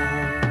yeah.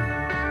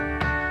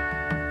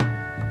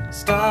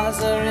 Stars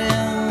are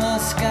in the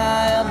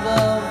sky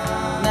above,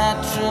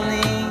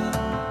 naturally.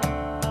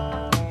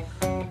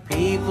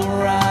 People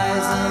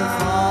rise and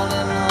fall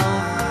in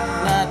love,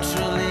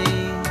 naturally.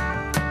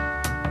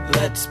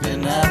 Let's be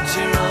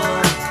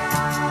natural.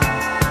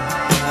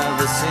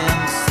 Ever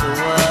since the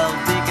world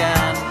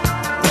began,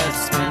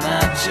 let's be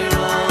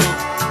natural.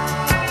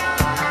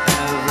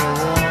 Every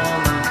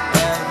woman,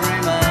 every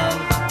man,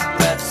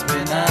 let's be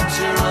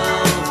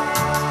natural.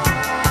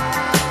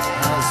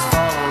 Has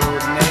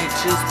followed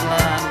nature's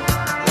plan,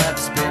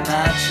 let's be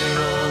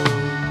natural.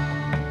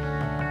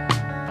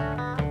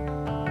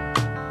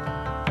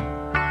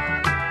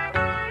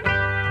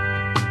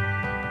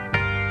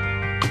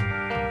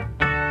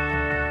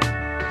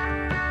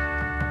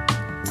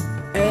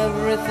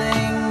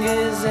 Everything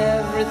is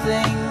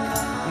everything,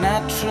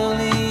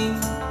 naturally.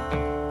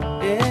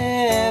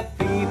 Yeah,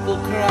 people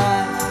cry,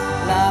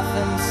 laugh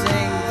and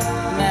sing,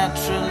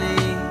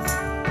 naturally.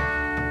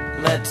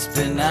 Let's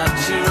be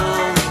natural.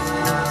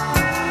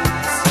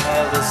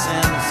 Ever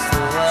since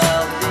the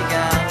world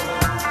began,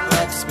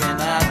 let's be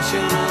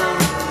natural.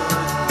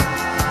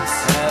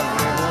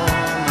 Every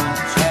woman,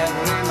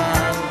 every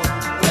man,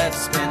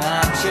 let's be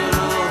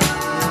natural.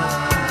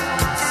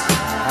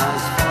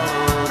 Has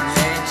followed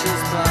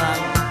nature's plan,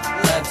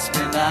 let's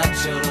be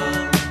natural.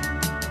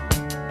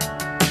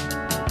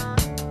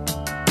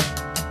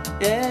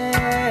 Yeah.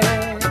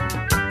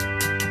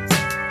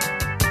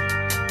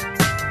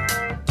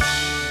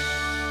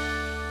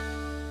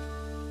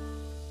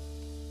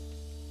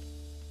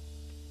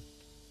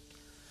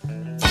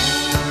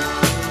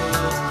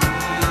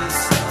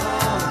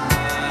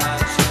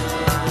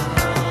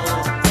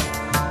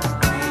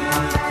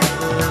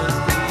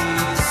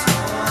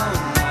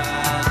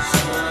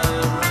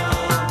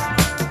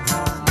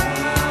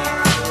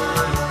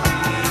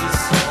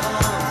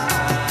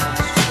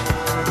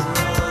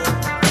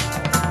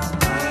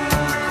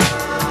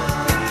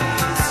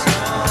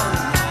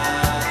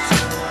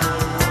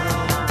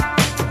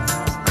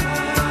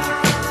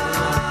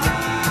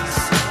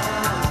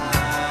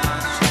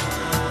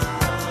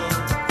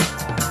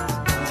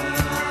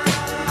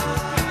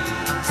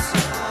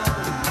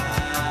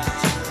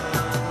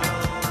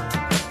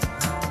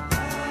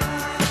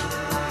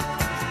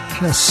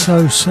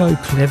 Just so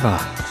clever.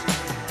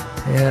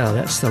 Yeah,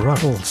 that's the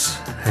Ruttles,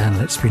 and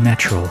Let's Be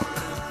Natural.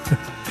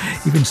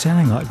 You've been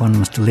sounding like one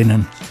Mr.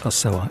 Lennon, or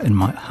so, in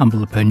my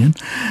humble opinion.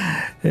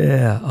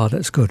 Yeah, oh,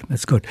 that's good,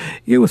 that's good.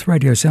 You're with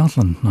Radio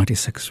Southland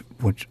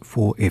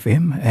 96.4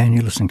 FM, and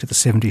you're listening to the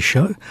 70s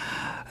Show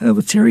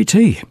with Terry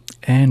T.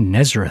 and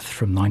Nazareth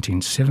from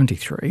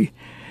 1973.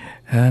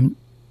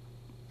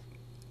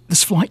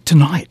 This Flight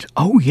Tonight.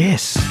 Oh,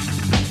 yes.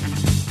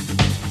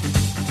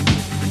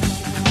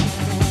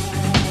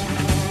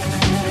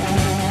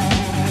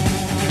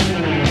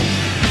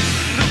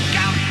 Look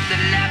out to the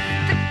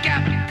left, the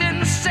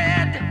captain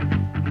said.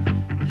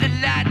 The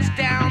light's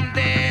down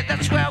there,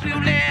 that's where we'll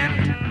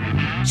land.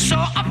 So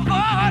I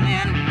fall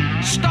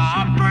in,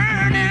 start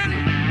burning,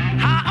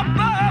 high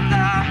above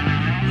the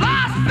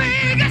Las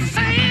Vegas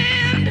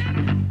sand.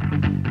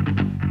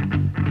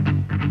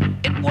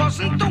 It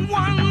wasn't the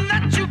one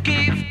that you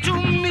gave to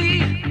me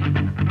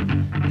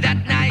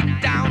that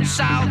night down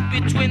south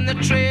between the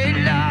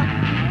trailer.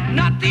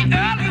 Not the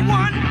early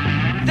one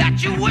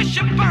that you wish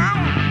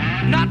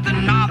upon, not the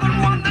northern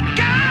one, the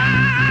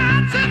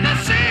guides and the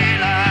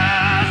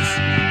sailors.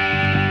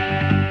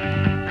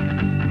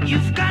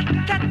 You've got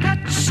that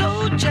touch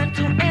so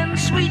gentle and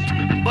sweet,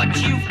 but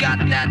you've got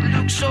that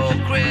look so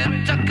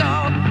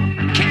critical.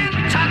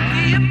 Can't talk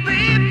to you,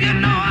 babe, you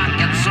know I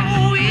get so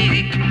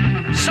weak.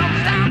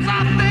 Sometimes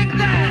I think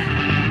that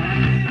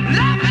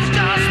life is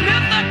just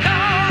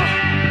mythical.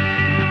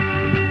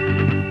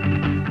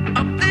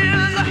 Up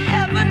there's a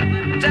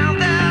heaven, down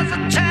there's a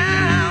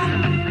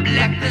town.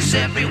 Blackness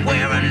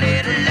everywhere and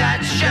little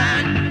lights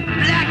shine.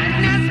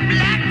 Blackness,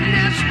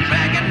 blackness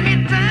dragging me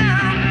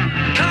down.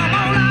 Come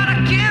on out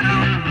again,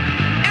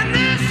 in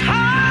this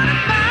heart of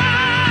mine.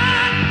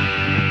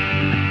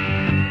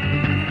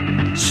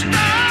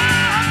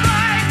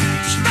 Starbright,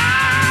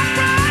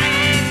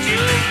 starbright,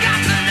 you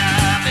got the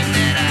loving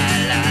that I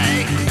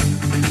like.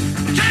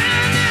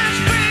 Turn this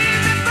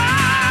crazy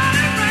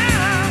body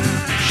round.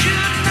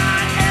 Should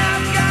not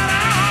have got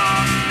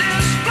on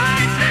this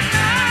flight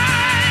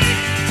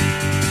tonight.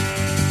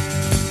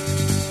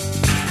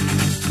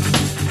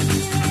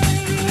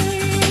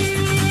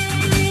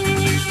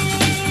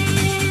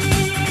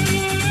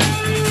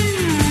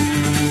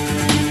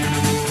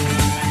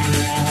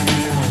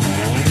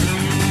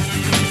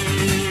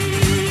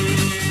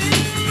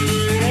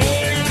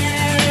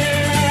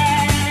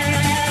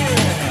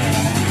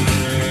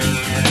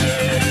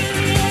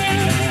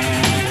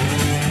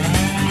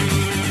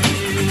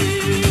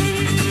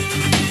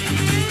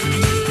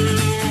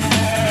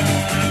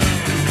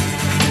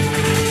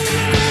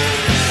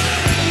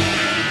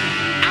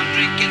 I'm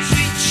drinking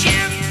sweet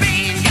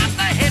champagne, got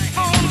the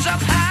headphones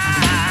up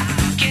high.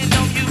 Can't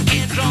dump you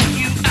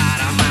out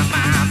of my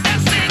mind. They're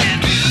singing.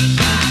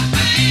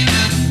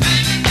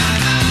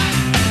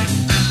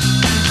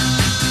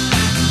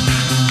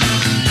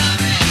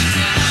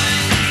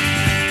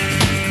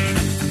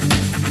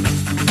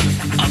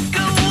 Up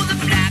go the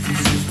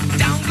flaps,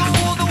 down go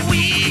the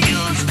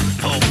wheels.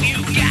 Hope you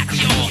got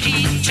your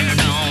heat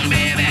turned on,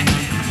 baby.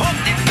 Hope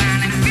they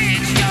finally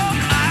fix your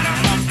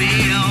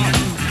automobile.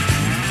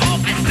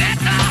 Hope it's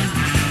better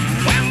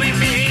when we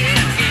meet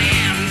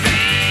again,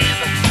 babe.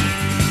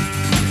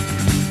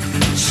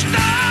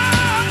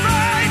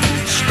 Starbright,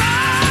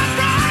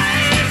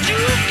 starbright, you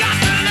got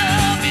the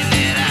loving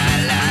that I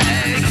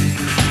like.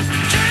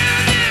 Turn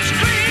this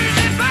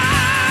crazy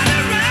body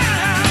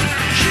round.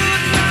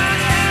 Should not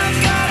have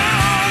got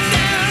on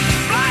this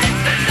flight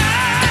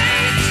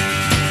tonight.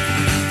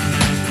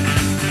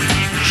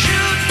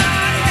 Should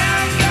not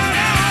have got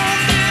on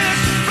this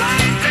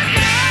flight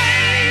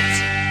tonight.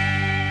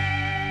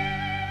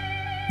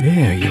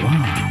 There you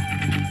are.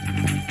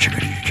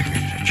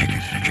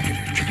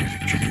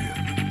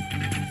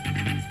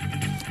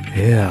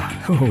 Yeah.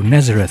 Oh,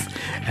 Nazareth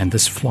and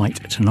This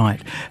Flight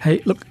Tonight.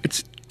 Hey, look,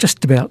 it's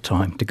just about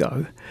time to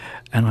go.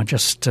 And I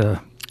just,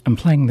 I'm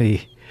playing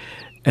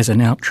as an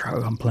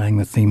outro, I'm playing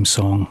the theme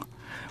song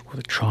or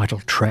the title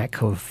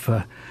track of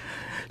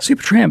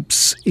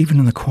Supertramp's Even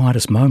in the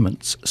Quietest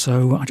Moments.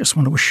 So I just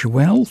want to wish you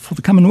well for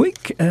the coming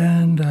week,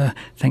 and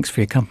thanks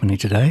for your company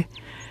today.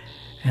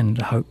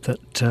 And I hope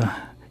that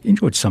you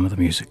enjoyed some of the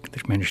music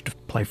that I managed to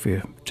play for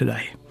you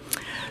today.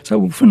 So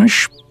we'll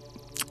finish.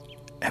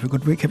 Have a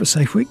good week, have a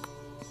safe week,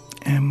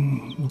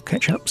 and we'll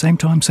catch up same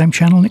time, same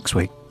channel next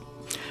week.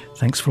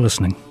 Thanks for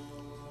listening.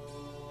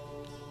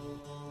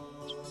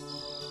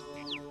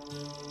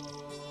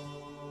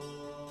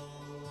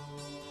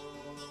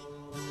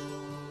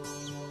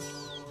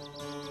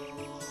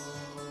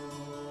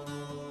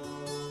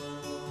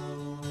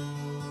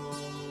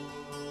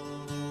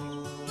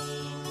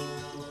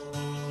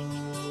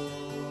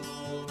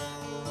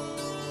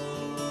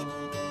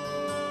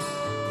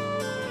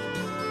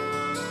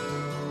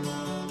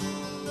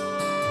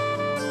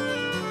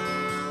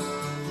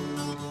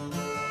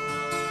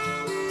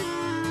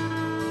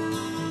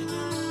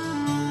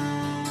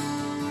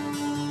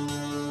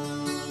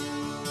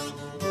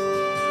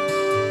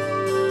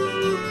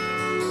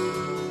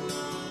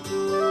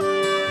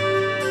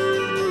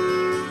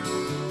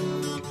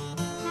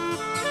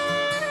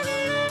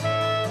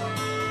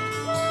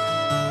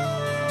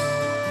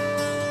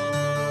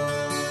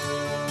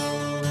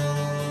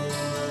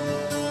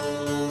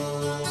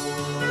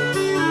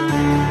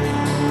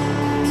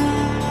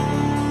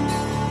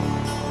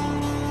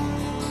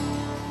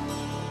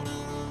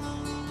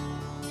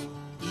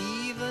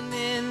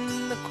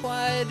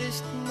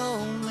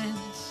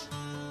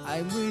 I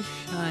wish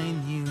I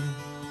knew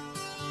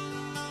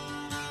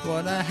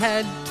what I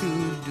had to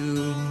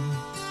do.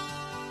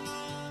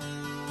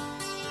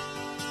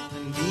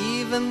 And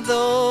even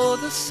though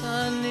the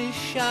sun is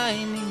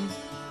shining,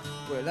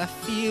 well, I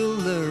feel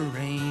the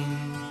rain.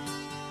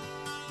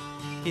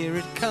 Here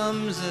it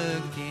comes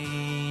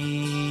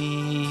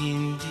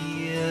again,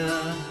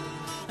 dear.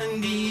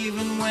 And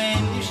even when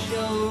you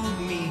showed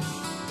me,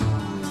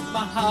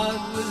 my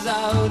heart was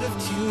out of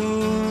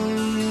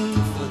tune.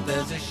 For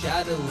there's a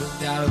shadow of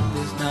doubt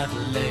that's not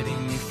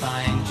letting me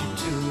find you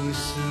too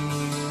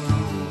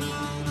soon.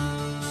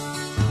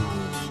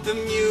 The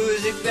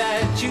music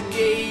that you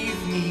gave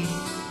me,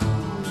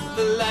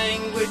 the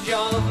language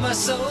of my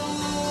soul.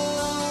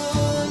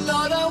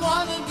 Lord, I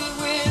wanna be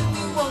with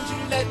you, won't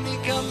you let me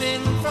come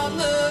in from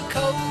the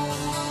cold?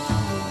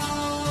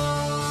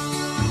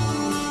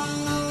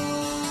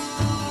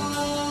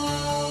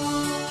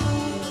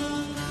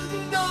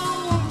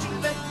 Don't you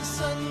let the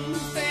sun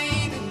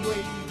fade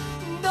away.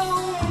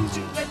 Don't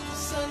you let the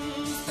sun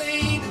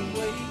fade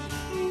away.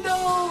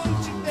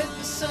 Don't you let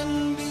the sun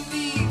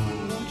believe.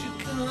 Won't you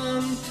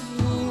come to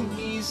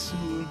me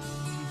soon?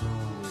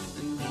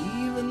 And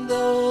even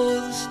though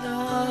the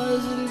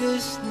stars are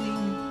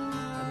listening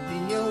and the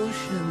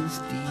ocean's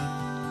deep,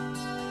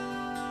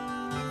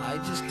 I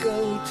just go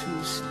to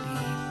sleep.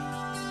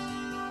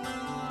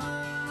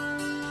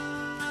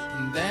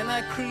 And then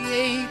I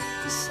create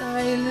the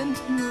silent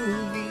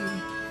movie.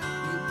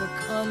 You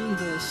become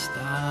the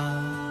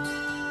star.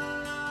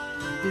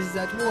 Is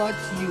that what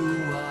you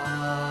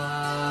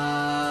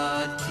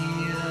are,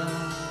 dear?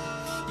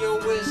 Your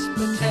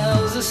whisper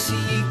tells a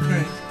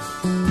secret.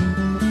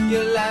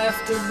 Your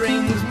laughter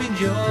brings me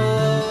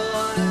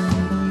joy.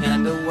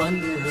 And a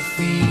wonder of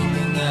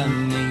feeling I'm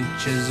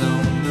nature's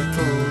own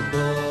little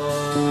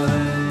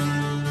boy.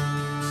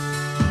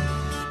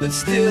 But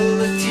still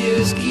the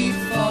tears keep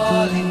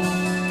falling.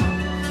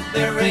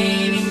 They're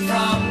raining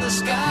from the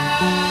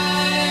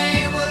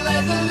sky. Well,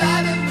 there's a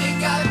lot of me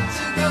got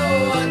to go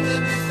under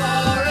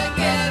before I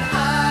get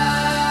high.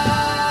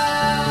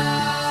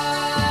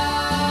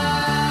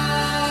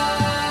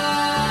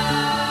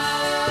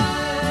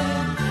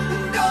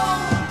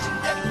 Don't you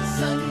let the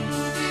sun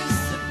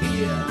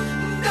disappear.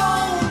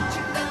 Don't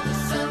you let the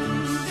sun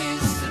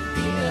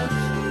disappear.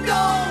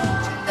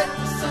 Don't you let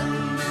the sun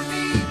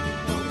believe.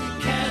 No, you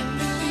can't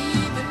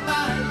believe in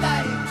my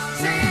life.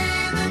 Say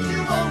that you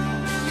won't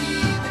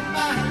believe in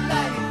my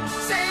life.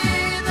 Say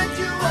that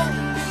you won't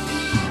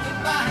believe in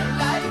my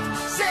life.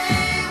 Say,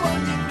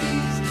 won't you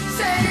please?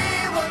 Say,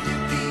 won't you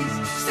please?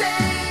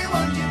 Say,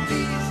 won't you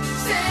please?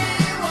 Say,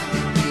 won't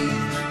you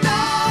please?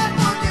 Lord,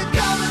 won't you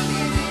come and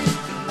get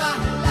into my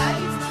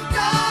life?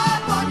 God,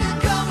 won't you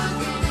come and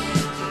get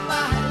into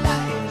my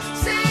life?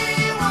 Say,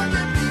 won't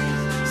you please?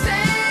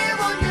 Say,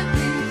 won't you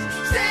please?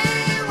 Say,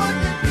 won't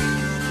you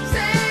please?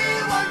 Say,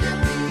 won't you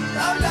please?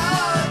 Oh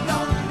Lord,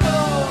 don't go.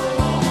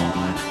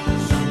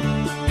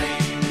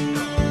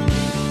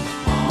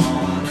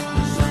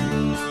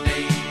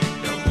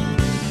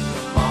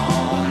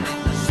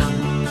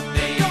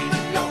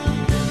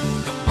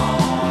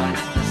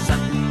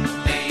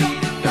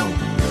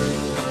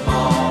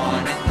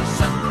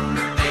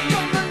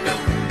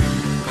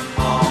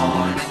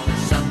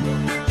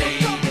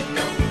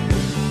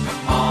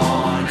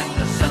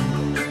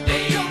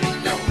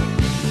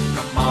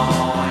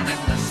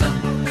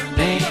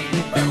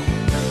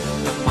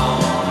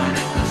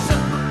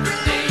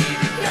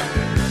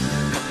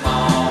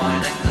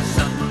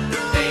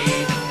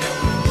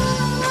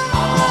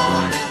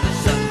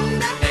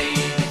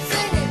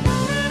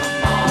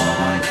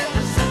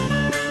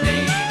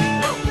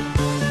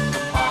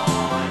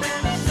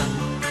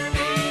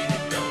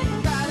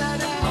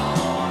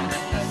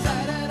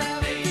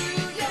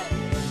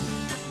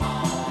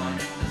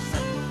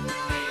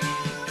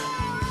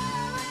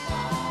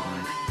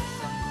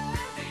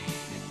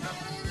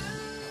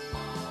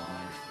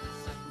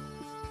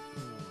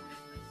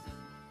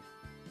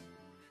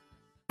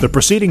 The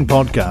preceding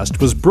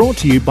podcast was brought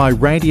to you by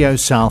Radio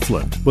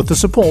Southland with the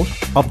support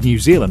of New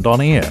Zealand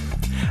On Air.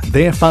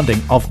 Their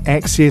funding of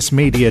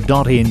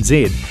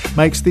accessmedia.nz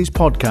makes these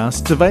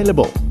podcasts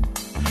available.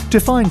 To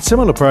find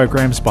similar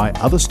programs by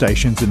other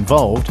stations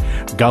involved,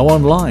 go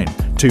online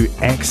to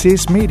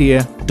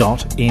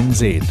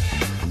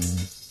accessmedia.nz.